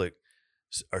public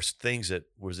are things that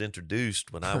was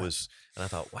introduced when I was, and I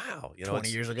thought, wow, 20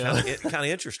 years ago, kind of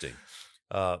interesting.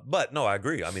 But no, I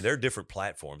agree. I mean, there are different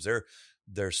platforms.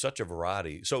 There's such a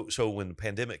variety. So when the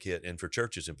pandemic hit, and for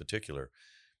churches in particular,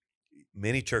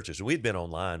 many churches, we'd been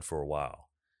online for a while.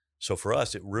 So for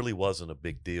us, it really wasn't a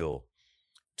big deal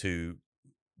to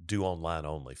do online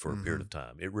only for a period of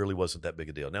time. It really wasn't that big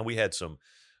a deal. Now we had some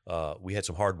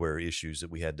hardware issues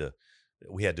that we had to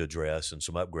address and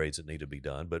some upgrades that needed to be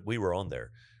done, but we were on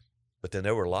there. But then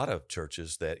there were a lot of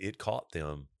churches that it caught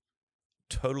them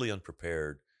totally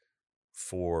unprepared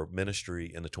for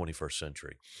ministry in the 21st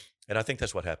century. And I think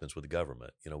that's what happens with the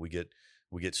government. We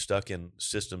get stuck in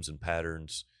systems and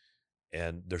patterns,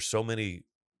 and there's so many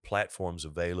platforms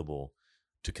available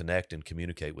to connect and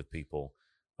communicate with people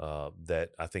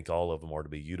that I think all of them are to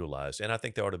be utilized, and I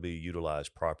think they are to be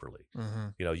utilized properly.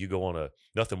 You go on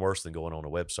nothing worse than going on a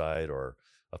website or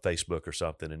a Facebook or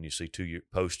something, and you see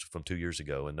posts from 2 years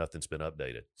ago, and nothing's been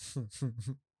updated,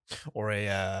 or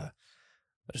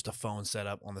just a phone set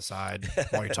up on the side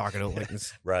while you're talking to it like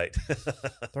this. Right.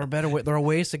 There are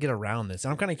ways to get around this,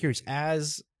 and I'm kind of curious,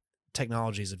 as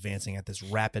technology is advancing at this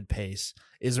rapid pace,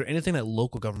 is there anything that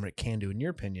local government can do, in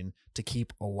your opinion, to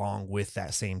keep along with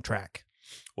that same track?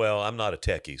 Well, I'm not a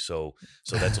techie, so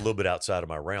that's a little bit outside of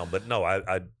my realm. But no,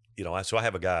 so I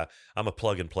have a guy. I'm a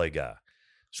plug and play guy.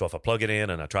 So if I plug it in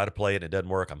and I try to play it and it doesn't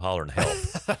work, I'm hollering help.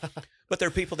 But there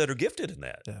are people that are gifted in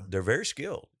that. Yeah. They're very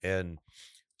skilled, and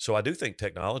so I do think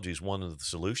technology is one of the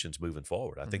solutions moving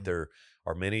forward. I think there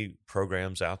are many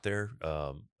programs out there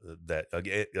that,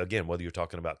 again, whether you're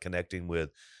talking about connecting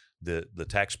with the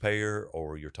taxpayer,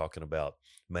 or you're talking about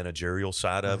managerial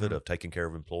side of it, of taking care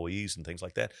of employees and things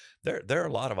like that. There are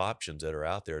a lot of options that are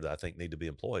out there that I think need to be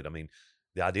employed. I mean,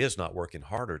 the idea is not working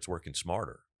harder, it's working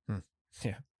smarter.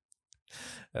 Yeah.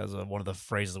 That was one of the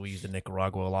phrases that we used in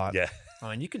Nicaragua a lot. Yeah. I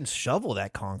mean, you can shovel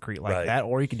that concrete like that,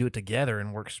 or you can do it together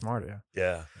and work smarter.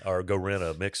 Yeah. Or go rent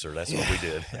a mixer. That's what we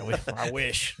did. Yeah, I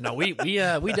wish. No, we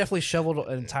definitely shoveled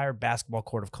an entire basketball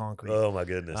court of concrete. Oh my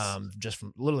goodness. Just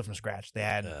literally from scratch. They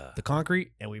had the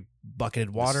concrete, and we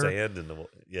bucketed water, the sand,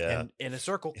 and in a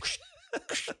circle.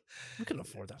 We couldn't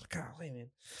afford that. Golly,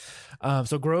 man.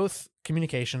 So growth,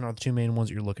 communication are the two main ones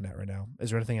that you're looking at right now. Is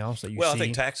there anything else that you see? Well, I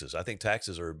think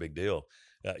taxes are a big deal.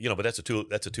 But that's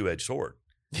a two-edged sword.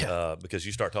 Yeah. Because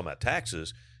you start talking about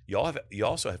taxes, you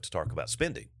also have to talk about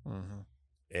spending.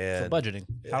 And so budgeting.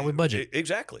 How do we budget?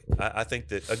 Exactly. I think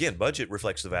that, again, budget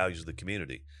reflects the values of the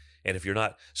community. And if you're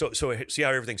not, so see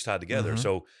how everything's tied together.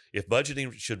 So if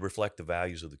budgeting should reflect the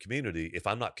values of the community, if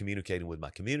I'm not communicating with my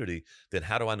community, then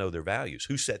how do I know their values?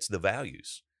 Who sets the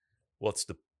values? Well, it's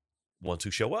the ones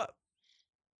who show up.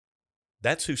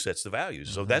 That's who sets the values.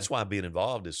 So that's why being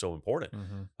involved is so important.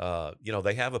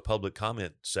 They have a public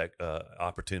comment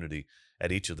opportunity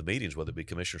at each of the meetings, whether it be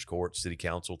commissioners court, city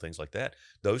council, things like that.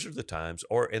 Those are the times,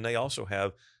 and they also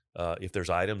have, if there's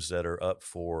items that are up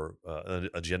for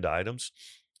agenda items,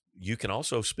 you can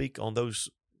also speak on those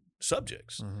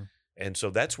subjects. And so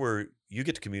that's where you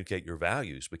get to communicate your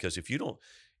values, because if you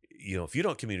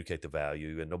don't communicate the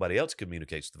value and nobody else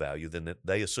communicates the value, then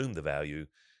they assume the value,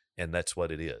 and that's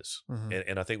what it is.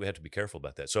 And I think we have to be careful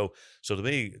about that. So to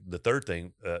me, the third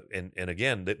thing, and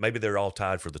again, that maybe they're all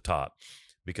tied for the top,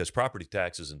 because property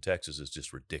taxes in Texas is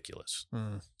just ridiculous.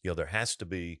 There has to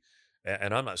be,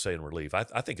 and I'm not saying relief. I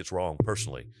think it's wrong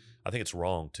personally. I think it's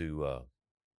wrong to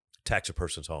tax a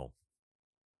person's home.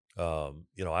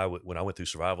 When I went through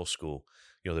survival school,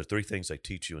 there are three things they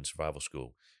teach you in survival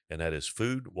school, and that is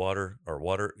food, water,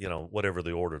 whatever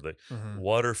the order,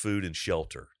 water, food, and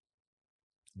shelter.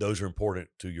 Those are important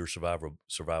to your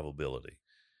survivability.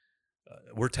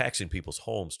 We're taxing people's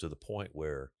homes to the point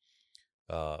where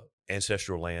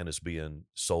ancestral land is being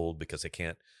sold because they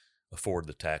can't afford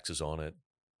the taxes on it.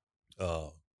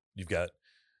 You've got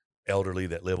elderly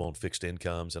that live on fixed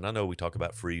incomes, and I know we talk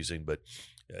about freezing, but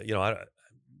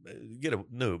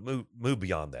move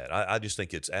beyond that. I just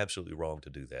think it's absolutely wrong to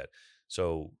do that.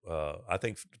 So I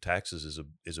think taxes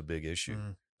is a big issue,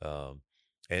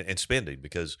 and spending,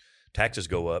 because taxes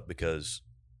go up because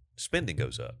spending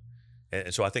goes up,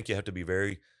 and so I think you have to be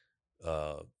very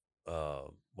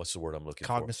what's the word I'm looking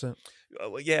Cognizant.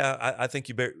 for? Yeah, I think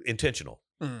you better intentional.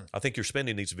 Mm. I think your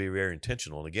spending needs to be very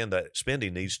intentional. And again, that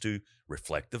spending needs to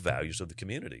reflect the values of the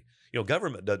community.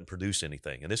 Government doesn't produce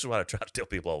anything. And this is what I try to tell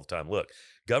people all the time. Look,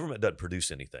 government doesn't produce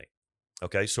anything.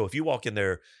 Okay. So if you walk in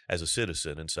there as a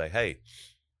citizen and say, hey,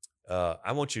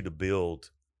 I want you to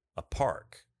build a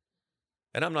park.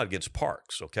 And I'm not against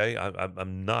parks. Okay.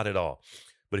 I'm not at all.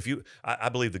 But I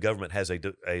believe the government has a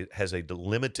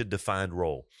limited defined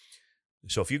role.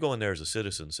 So if you go in there as a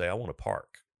citizen and say, I want a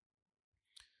park,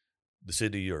 the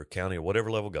city or county or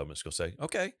whatever level government's going to say,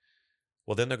 okay,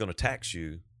 well, then they're going to tax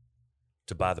you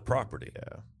to buy the property.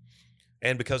 Yeah.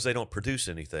 And because they don't produce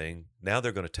anything, now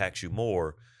they're going to tax you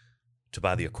more to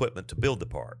buy the equipment to build the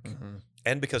park. Mm-hmm.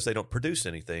 And because they don't produce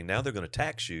anything, now they're going to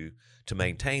tax you to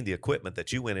maintain the equipment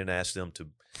that you went in and asked them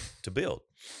to build.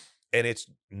 And it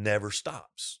never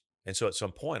stops. And so at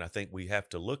some point, I think we have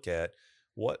to look at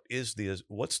what's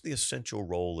the essential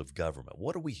role of government?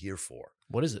 What are we here for?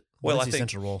 What is it? Well, What is the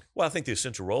essential role? Well, I think the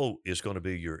essential role is going to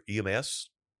be your EMS,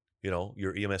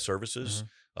 your EMS services.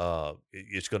 Mm-hmm.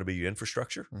 It's going to be your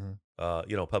infrastructure,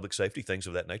 Mm-hmm. Public safety, things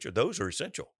of that nature. Those are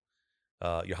essential.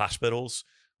 Your hospitals,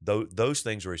 those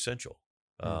things are essential.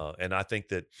 And I think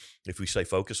that if we say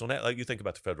focus on that, like you think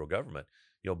about the federal government,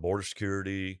 border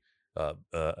security,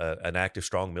 an active,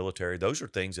 strong military, those are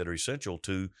things that are essential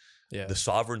to the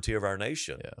sovereignty of our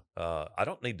nation. Yeah. I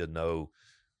don't need to know,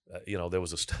 there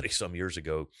was a study some years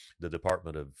ago, the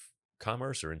Department of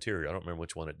Commerce or Interior, I don't remember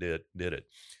which one it did it.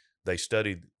 They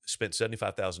spent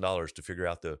 $75,000 to figure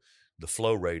out the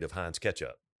flow rate of Heinz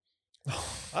ketchup.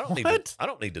 I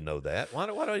don't need to know that. Why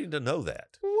do I need to know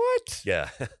that? What? Yeah.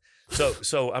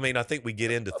 So I mean, I think we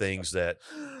get into things that,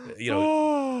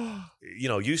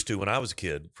 used to when I was a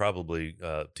kid, probably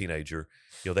teenager,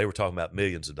 they were talking about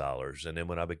millions of dollars. And then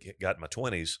when I got in my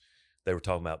 20s, they were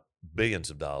talking about billions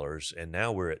of dollars. And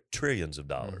now we're at trillions of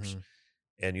dollars. Mm-hmm.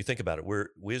 And you think about it,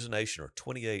 we as a nation are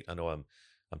 28. I know I'm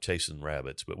chasing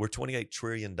rabbits, but we're $28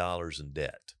 trillion in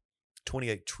debt.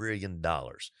 $28 trillion.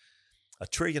 $1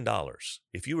 trillion.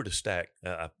 If you were to stack,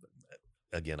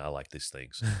 again, I like these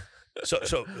things.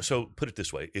 So put it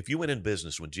this way. If you went in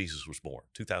business when Jesus was born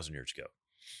 2,000 years ago,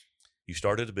 you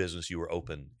started a business, you were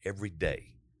open every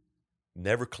day,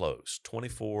 never closed,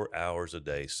 24 hours a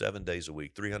day, 7 days a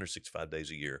week, 365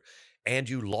 days a year, and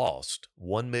you lost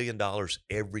 $1 million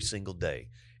every single day,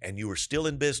 and you were still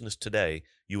in business today,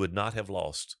 you would not have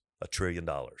lost $1 trillion.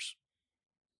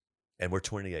 And we're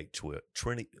 28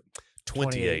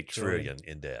 trillion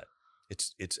in debt.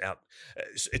 It's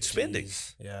spending.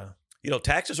 Jeez. Yeah.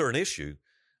 Taxes are an issue.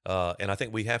 And I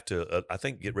think we have to,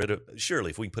 get rid of,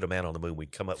 surely if we can put a man on the moon, we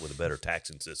come up with a better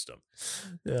taxing system.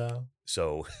 Yeah.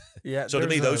 So, yeah. So to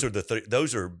me, those are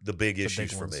the big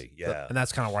issues for me. Yeah. And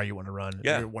that's kind of why you want to run.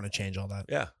 Yeah. You want to change all that.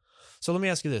 Yeah. So let me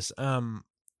ask you this.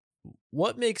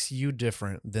 What makes you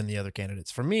different than the other candidates?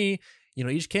 For me,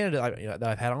 each candidate that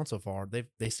I've had on so far,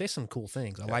 they say some cool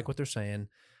things. I like what they're saying.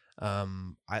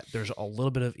 There's a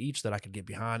little bit of each that I could get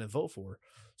behind and vote for.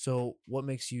 So what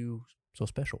makes you so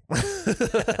special?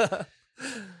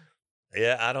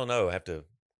 Yeah, I don't know. I have to,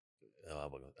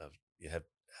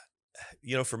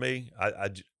 for me,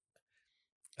 I'd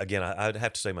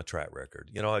have to say my track record.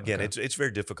 Again, Okay. it's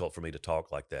very difficult for me to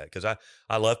talk like that because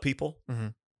I love people. Mm-hmm.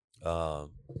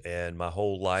 And my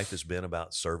whole life has been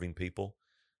about serving people.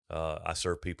 I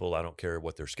serve people. I don't care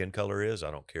what their skin color is. I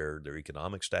don't care their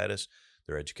economic status,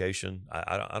 their education.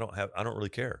 I don't really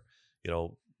care.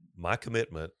 My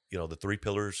commitment, the 3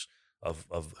 pillars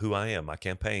of who I am, my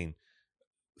campaign,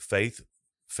 faith,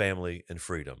 family, and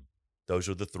freedom. Those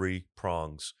are the 3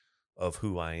 prongs of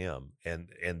who I am.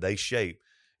 And they shape,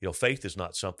 faith is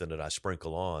not something that I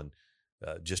sprinkle on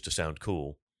just to sound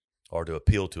cool or to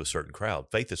appeal to a certain crowd.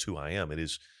 Faith is who I am. It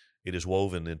is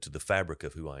woven into the fabric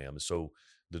of who I am. And so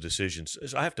the decisions,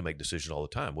 I have to make decisions all the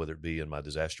time, whether it be in my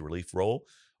disaster relief role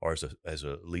or as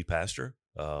a lead pastor.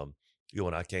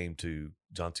 When I came to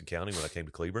Johnson County, when I came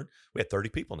to Cleburne, we had 30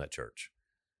 people in that church.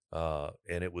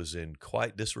 And it was in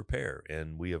quite disrepair.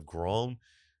 And we have grown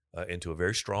into a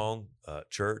very strong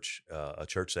church, a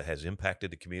church that has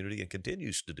impacted the community and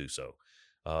continues to do so.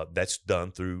 That's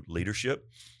done through leadership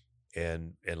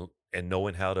and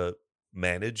knowing how to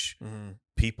manage Mm-hmm.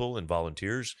 people and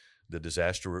volunteers. The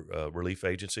disaster relief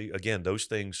agency, again, those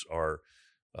things are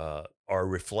a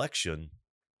reflection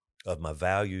of my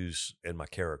values and my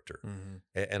character. Mm-hmm.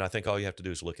 And I think all you have to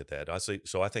do is look at that. I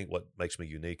think what makes me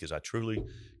unique is I truly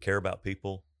care about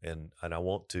people, and I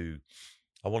want to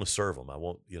serve them. I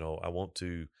want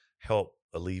to help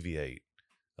alleviate.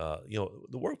 The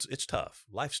world's it's tough.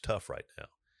 Life's tough right now,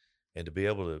 and to be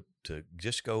able to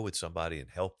just go with somebody and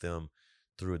help them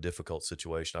through a difficult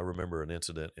situation. I remember an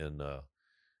incident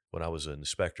when I was an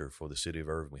inspector for the city of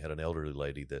Irving. We had an elderly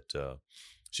lady that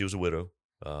she was a widow.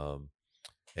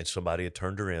 And somebody had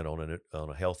turned her in on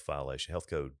a health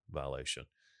code violation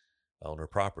on her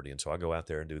property. And so I go out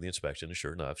there and do the inspection, and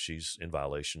sure enough, she's in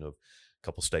violation of a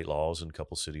couple state laws and a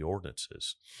couple city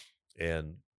ordinances.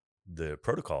 And the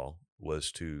protocol was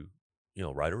to,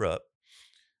 write her up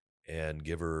and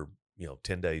give her,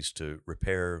 10 days to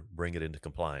repair, bring it into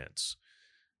compliance.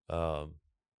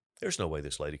 There's no way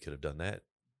this lady could have done that.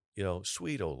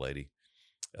 Sweet old lady.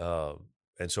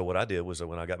 And so what I did was that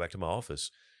when I got back to my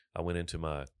office, I went into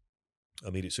my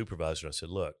immediate supervisor and I said,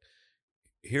 look,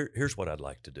 here's what I'd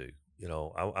like to do.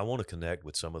 I want to connect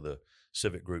with some of the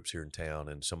civic groups here in town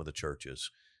and some of the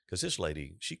churches, because this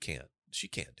lady, she can't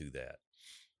do that.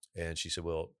 And she said,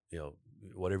 well,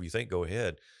 whatever you think, go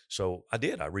ahead. So I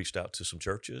did. I reached out to some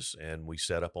churches and we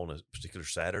set up on a particular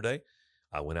Saturday.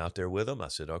 I went out there with them. I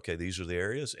said, okay, these are the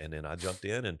areas. And then I jumped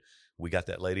in and we got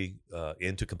that lady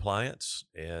into compliance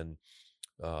and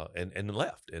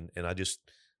left. And I just,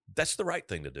 that's the right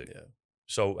thing to do. Yeah.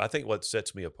 So I think what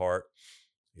sets me apart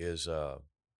is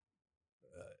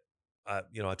I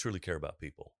truly care about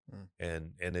people,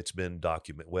 and it's been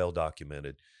well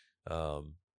documented. I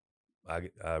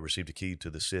received a key to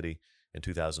the city in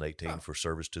 2018 for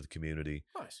service to the community.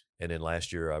 Nice. And then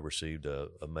last year I received a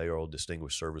mayoral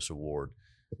distinguished service award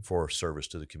for service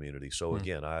to the community. So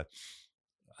again, I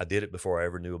did it before I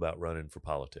ever knew about running for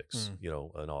politics,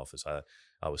 an office.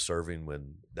 I was serving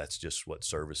when that's just what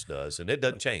service does, and it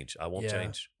doesn't change. I won't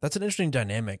change. That's an interesting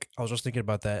dynamic. I was just thinking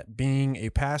about that. Being a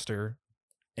pastor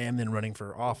and then running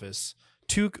for office,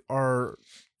 two are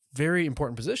very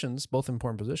important positions, both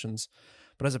important positions.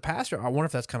 But as a pastor, I wonder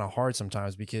if that's kind of hard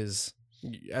sometimes, because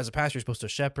as a pastor, you're supposed to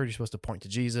shepherd, you're supposed to point to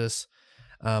Jesus.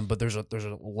 But there's a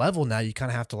level now you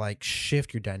kind of have to like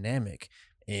shift your dynamic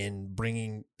in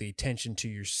bringing the attention to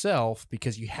yourself,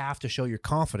 because you have to show your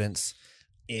confidence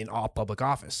in all public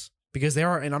office, because there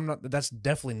are, and that's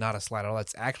definitely not a slight at all.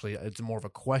 That's actually, it's more of a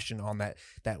question on that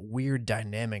weird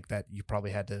dynamic that you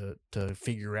probably had to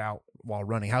figure out while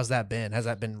running. How's that been? Has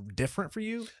that been different for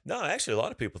you? No, actually, a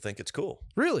lot of people think it's cool.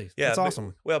 Really? Yeah. That's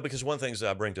awesome. Well, because one of the things that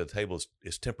I bring to the table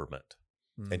is temperament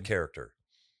and character.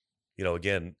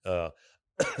 Again,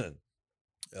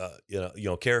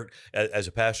 character as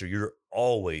a pastor, you're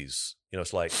always,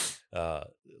 it's like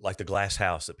the glass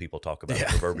house that people talk about, the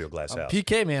proverbial glass house.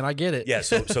 PK, man, I get it. Yeah.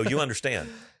 So you understand.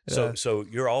 So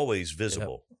you're always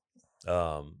visible.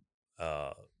 Yep.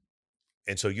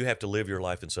 And so you have to live your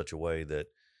life in such a way that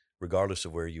regardless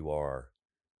of where you are,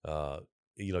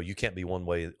 you can't be one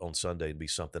way on Sunday and be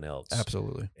something else.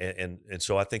 Absolutely. And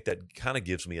so I think that kind of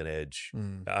gives me an edge.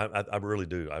 I really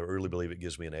do. I really believe it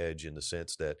gives me an edge in the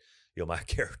sense that, my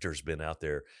character's been out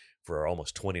there for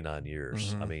almost 29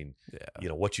 years. I mean,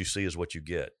 what you see is what you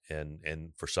get.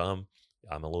 And for some,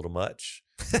 I'm a little much.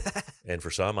 And for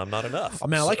some, I'm not enough. I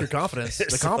mean, I like your confidence.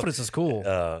 The confidence is cool.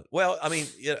 Well, I mean,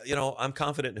 I'm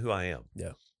confident in who I am.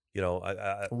 Yeah.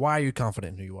 Why are you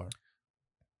confident in who you are?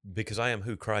 Because I am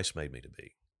who Christ made me to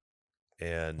be.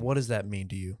 And what does that mean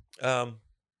to you?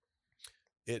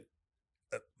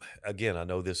 Again, I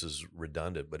know this is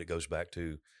redundant, but it goes back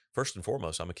to, first and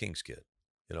foremost, I'm a king's kid.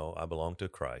 I belong to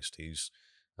Christ.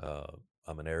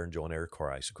 I'm an heir and joint heir of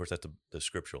Christ. Of course, that's the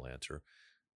scriptural answer.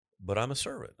 But I'm a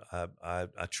servant. I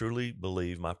truly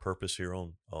believe my purpose here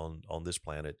on this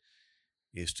planet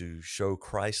is to show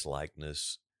Christ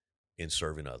likeness in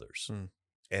serving others,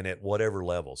 and at whatever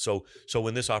level. So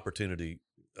when this opportunity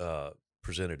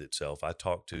presented itself, I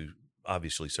talked to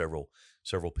obviously several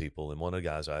people, and one of the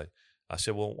guys I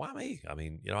said, well, why me? I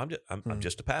mean, I'm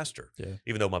just a pastor,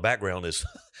 even though my background is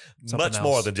much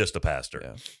more than just a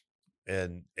pastor. Yeah.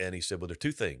 And he said, well, there are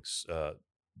two things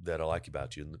that I like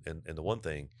about you, and the one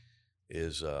thing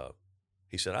is,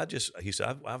 he said,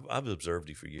 I've observed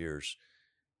you for years,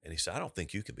 and he said, I don't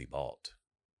think you can be bought.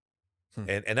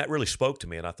 And that really spoke to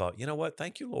me, and I thought, you know what?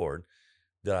 Thank you, Lord,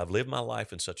 that I've lived my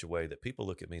life in such a way that people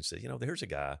look at me and say, there's a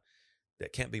guy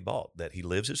that can't be bought, that he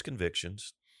lives his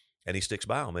convictions and he sticks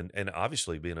by them. And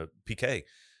obviously, being a PK,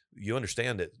 you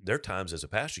understand that there are times as a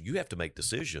pastor, you have to make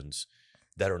decisions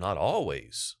that are not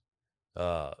always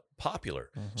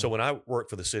popular. So when I worked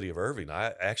for the city of Irving,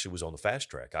 I actually was on the fast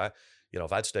track.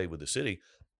 If I'd stayed with the city,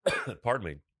 pardon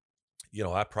me,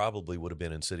 I probably would have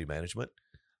been in city management.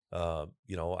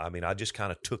 I mean, I just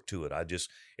kind of took to it.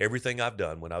 Everything I've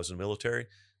done when I was in the military,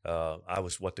 I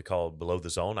was what they call below the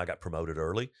zone. I got promoted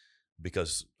early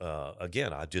because,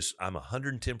 again, I'm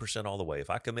 110% all the way. If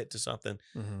I commit to something,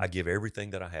 I give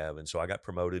everything that I have. And so I got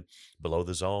promoted below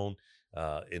the zone.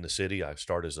 In the city, I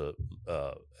started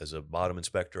as a bottom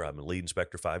inspector. I'm a lead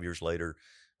inspector 5 years later.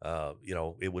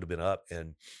 It would have been up,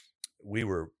 and we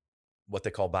were what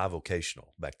they call bivocational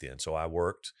back then. So I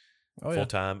worked full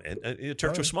time, and the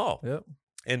church was small. Yep.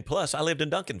 And plus, I lived in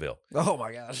Duncanville. Oh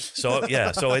my gosh. So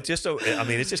yeah, so it's just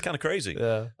it's just kind of crazy.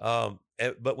 Yeah.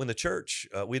 But when the church,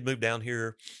 we'd moved down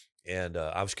here, and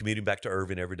I was commuting back to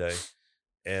Irving every day,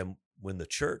 and when the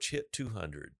church hit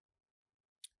 200.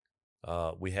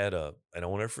 We had and I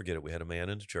won't ever forget it. We had a man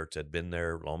in the church that had been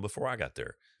there long before I got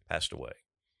there, passed away,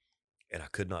 and I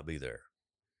could not be there.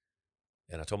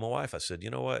 And I told my wife, I said, you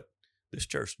know what? This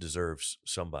church deserves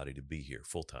somebody to be here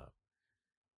full time.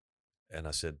 And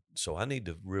I said, so I need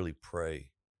to really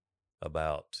pray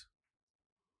about,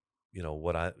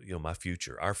 my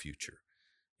future, our future.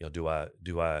 Do I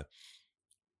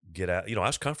get out? I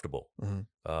was comfortable. Mm-hmm.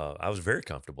 I was very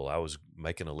comfortable. I was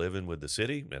making a living with the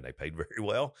city, and they paid very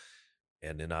well.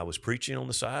 And then I was preaching on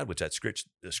the side, which that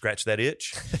scratched that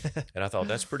itch. And I thought,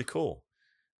 that's pretty cool.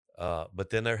 But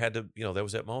then there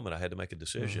was that moment I had to make a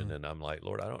decision. Mm-hmm. And I'm like,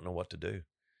 Lord, I don't know what to do,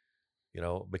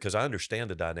 because I understand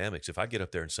the dynamics. If I get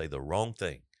up there and say the wrong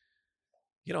thing,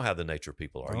 you know how the nature of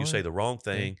people are. You say the wrong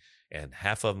thing, and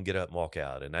half of them get up and walk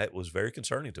out. And that was very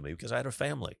concerning to me because I had a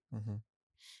family. Mm-hmm.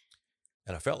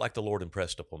 And I felt like the Lord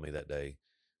impressed upon me that day.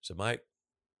 He said, Mike,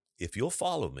 if you'll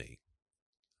follow me,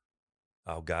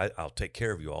 I'll take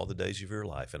care of you all the days of your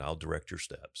life, and I'll direct your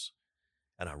steps.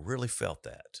 And I really felt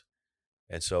that.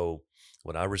 And so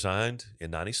when I resigned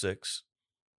in 96,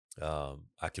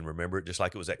 I can remember it just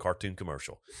like it was that cartoon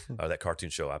commercial or that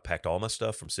cartoon show. I packed all my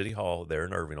stuff from City Hall there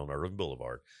in Irving on Irving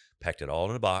Boulevard, packed it all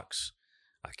in a box.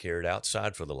 I carried it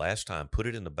outside for the last time, put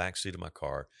it in the back seat of my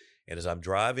car. And as I'm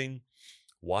driving,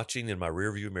 watching in my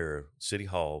rearview mirror, City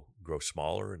Hall grow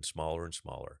smaller and smaller and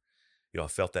smaller. I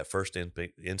felt that first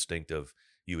instinct of,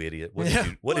 you idiot, what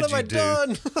did you do?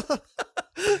 Done?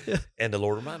 And the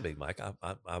Lord reminded me, Mike,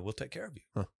 I will take care of you.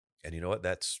 Huh. And you know what?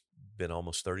 That's been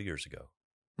almost 30 years ago.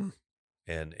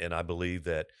 And I believe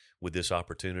that with this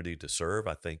opportunity to serve,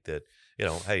 I think that,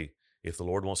 hey, if the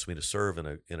Lord wants me to serve in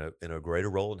a greater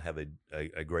role and have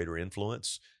a greater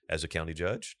influence as a county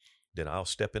judge, then I'll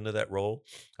step into that role.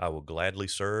 I will gladly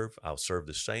serve. I'll serve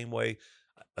the same way.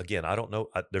 Again, I don't know.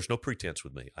 There's no pretense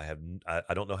with me. I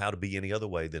don't know how to be any other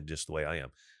way than just the way I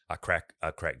am. I crack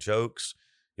jokes.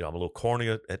 I'm a little corny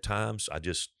at times. I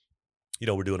just,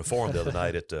 we're doing a forum the other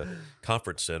night at the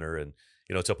conference center, and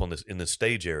it's up in the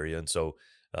stage area, and so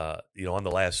I'm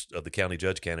the last of the county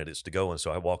judge candidates to go, and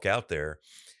so I walk out there,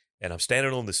 and I'm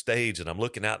standing on the stage, and I'm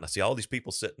looking out, and I see all these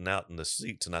people sitting out in the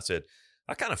seats, and I said,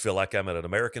 I kind of feel like I'm at an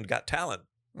American Got Talent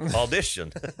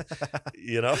audition,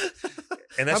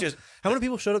 And that's how many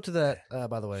people showed up to that,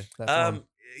 by the way? That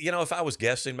if I was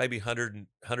guessing, maybe 100,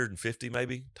 150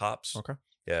 maybe tops. Okay.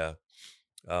 Yeah.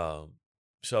 But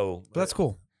that's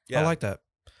cool. Yeah. I like that.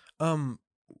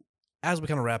 As we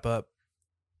kind of wrap up,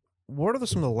 what are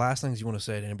some of the last things you want to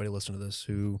say to anybody listening to this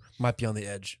who might be on the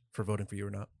edge for voting for you or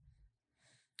not?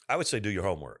 I would say do your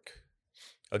homework.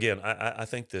 Again, I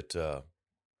think that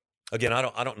again,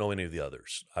 I don't know any of the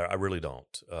others. I really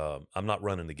don't. I'm not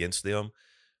running against them.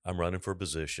 I'm running for a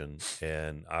position,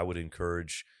 and I would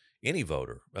encourage any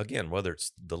voter, again, whether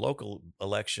it's the local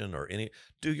election or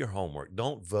do your homework.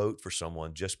 Don't vote for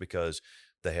someone just because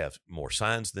they have more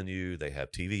signs than you, they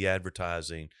have TV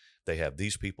advertising, they have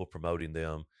these people promoting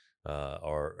them,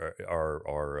 or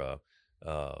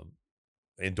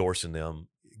endorsing them.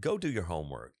 Go do your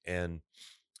homework, and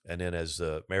then, as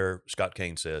Mayor Scott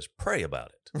Kane says, pray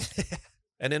about it,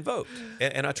 and then vote.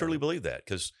 And I truly believe that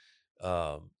because,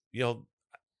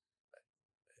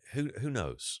 who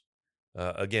knows?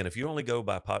 Again, if you only go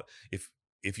by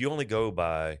if you only go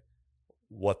by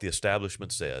what the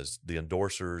establishment says, the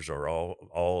endorsers are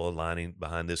all aligning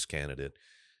behind this candidate.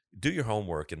 Do your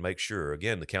homework and make sure.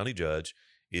 Again, the county judge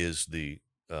is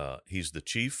he's the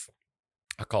chief.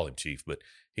 I call him chief, but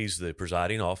he's the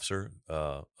presiding officer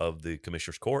of the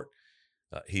commissioner's court.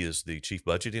 He is the chief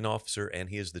budgeting officer, and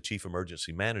he is the chief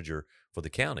emergency manager for the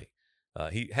county.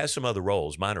 He has some other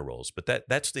roles, minor roles, but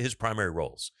that's his primary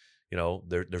roles.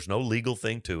 There's no legal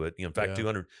thing to it. In fact,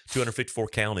 254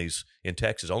 counties in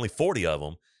Texas, only 40 of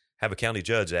them have a county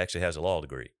judge that actually has a law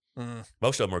degree.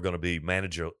 Most of them are going to be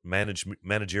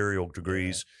managerial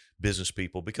degrees, business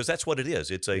people, because that's what it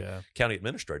is. It's a county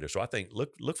administrator. So I think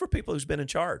look for people who's been in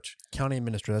charge. County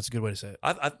administrator. That's a good way to say it.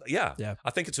 I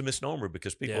think it's a misnomer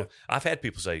because people. I've had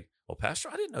people say, "Well, Pastor,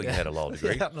 I didn't know you had a law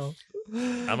degree." No.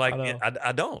 I'm like,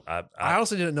 I don't. I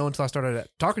honestly didn't know until I started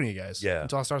talking to you guys. Yeah.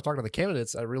 Until I started talking to the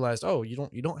candidates, I realized, oh, you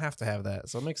don't have to have that.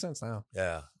 So it makes sense now.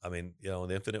 Yeah. I mean, the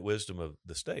infinite wisdom of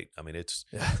the state. I mean, it's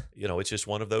it's just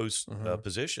one of those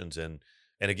positions, and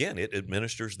again, it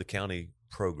administers the county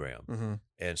program,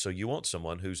 and so you want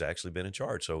someone who's actually been in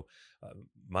charge. So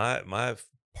my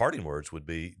parting words would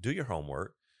be: do your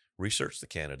homework, research the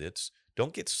candidates,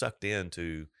 don't get sucked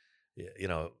into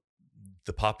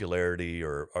the popularity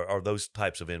or those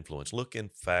types of influence. Look, in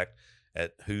fact,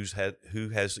 at who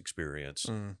has experience,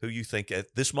 who you think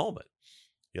at this moment.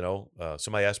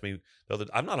 Somebody asked me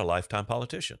I'm not a lifetime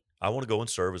politician. I want to go and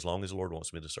serve as long as the Lord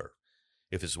wants me to serve.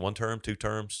 If it's 1 term, 2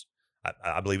 terms,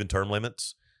 I believe in term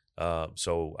limits.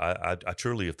 So I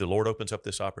truly, if the Lord opens up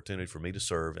this opportunity for me to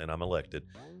serve and I'm elected,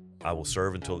 I will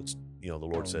serve until it's, the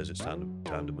Lord says it's time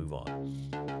to move on.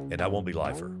 And I won't be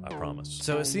lifer, I promise.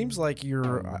 So it seems like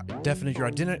your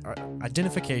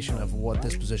identification of what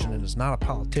this position is not a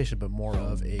politician, but more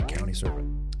of a county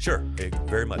servant. Sure,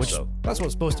 very much so. That's what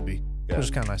it's supposed to be. Which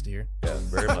is kind of nice to hear. Yeah,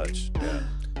 very much. Yeah.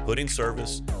 Putting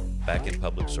service back in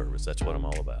public service. That's what I'm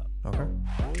all about. Okay.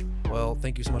 Well,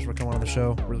 thank you so much for coming on the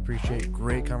show. Really appreciate it.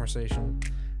 Great conversation.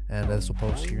 And this will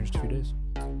post here in just a few days.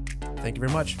 Thank you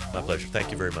very much. My pleasure.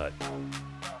 Thank you very much.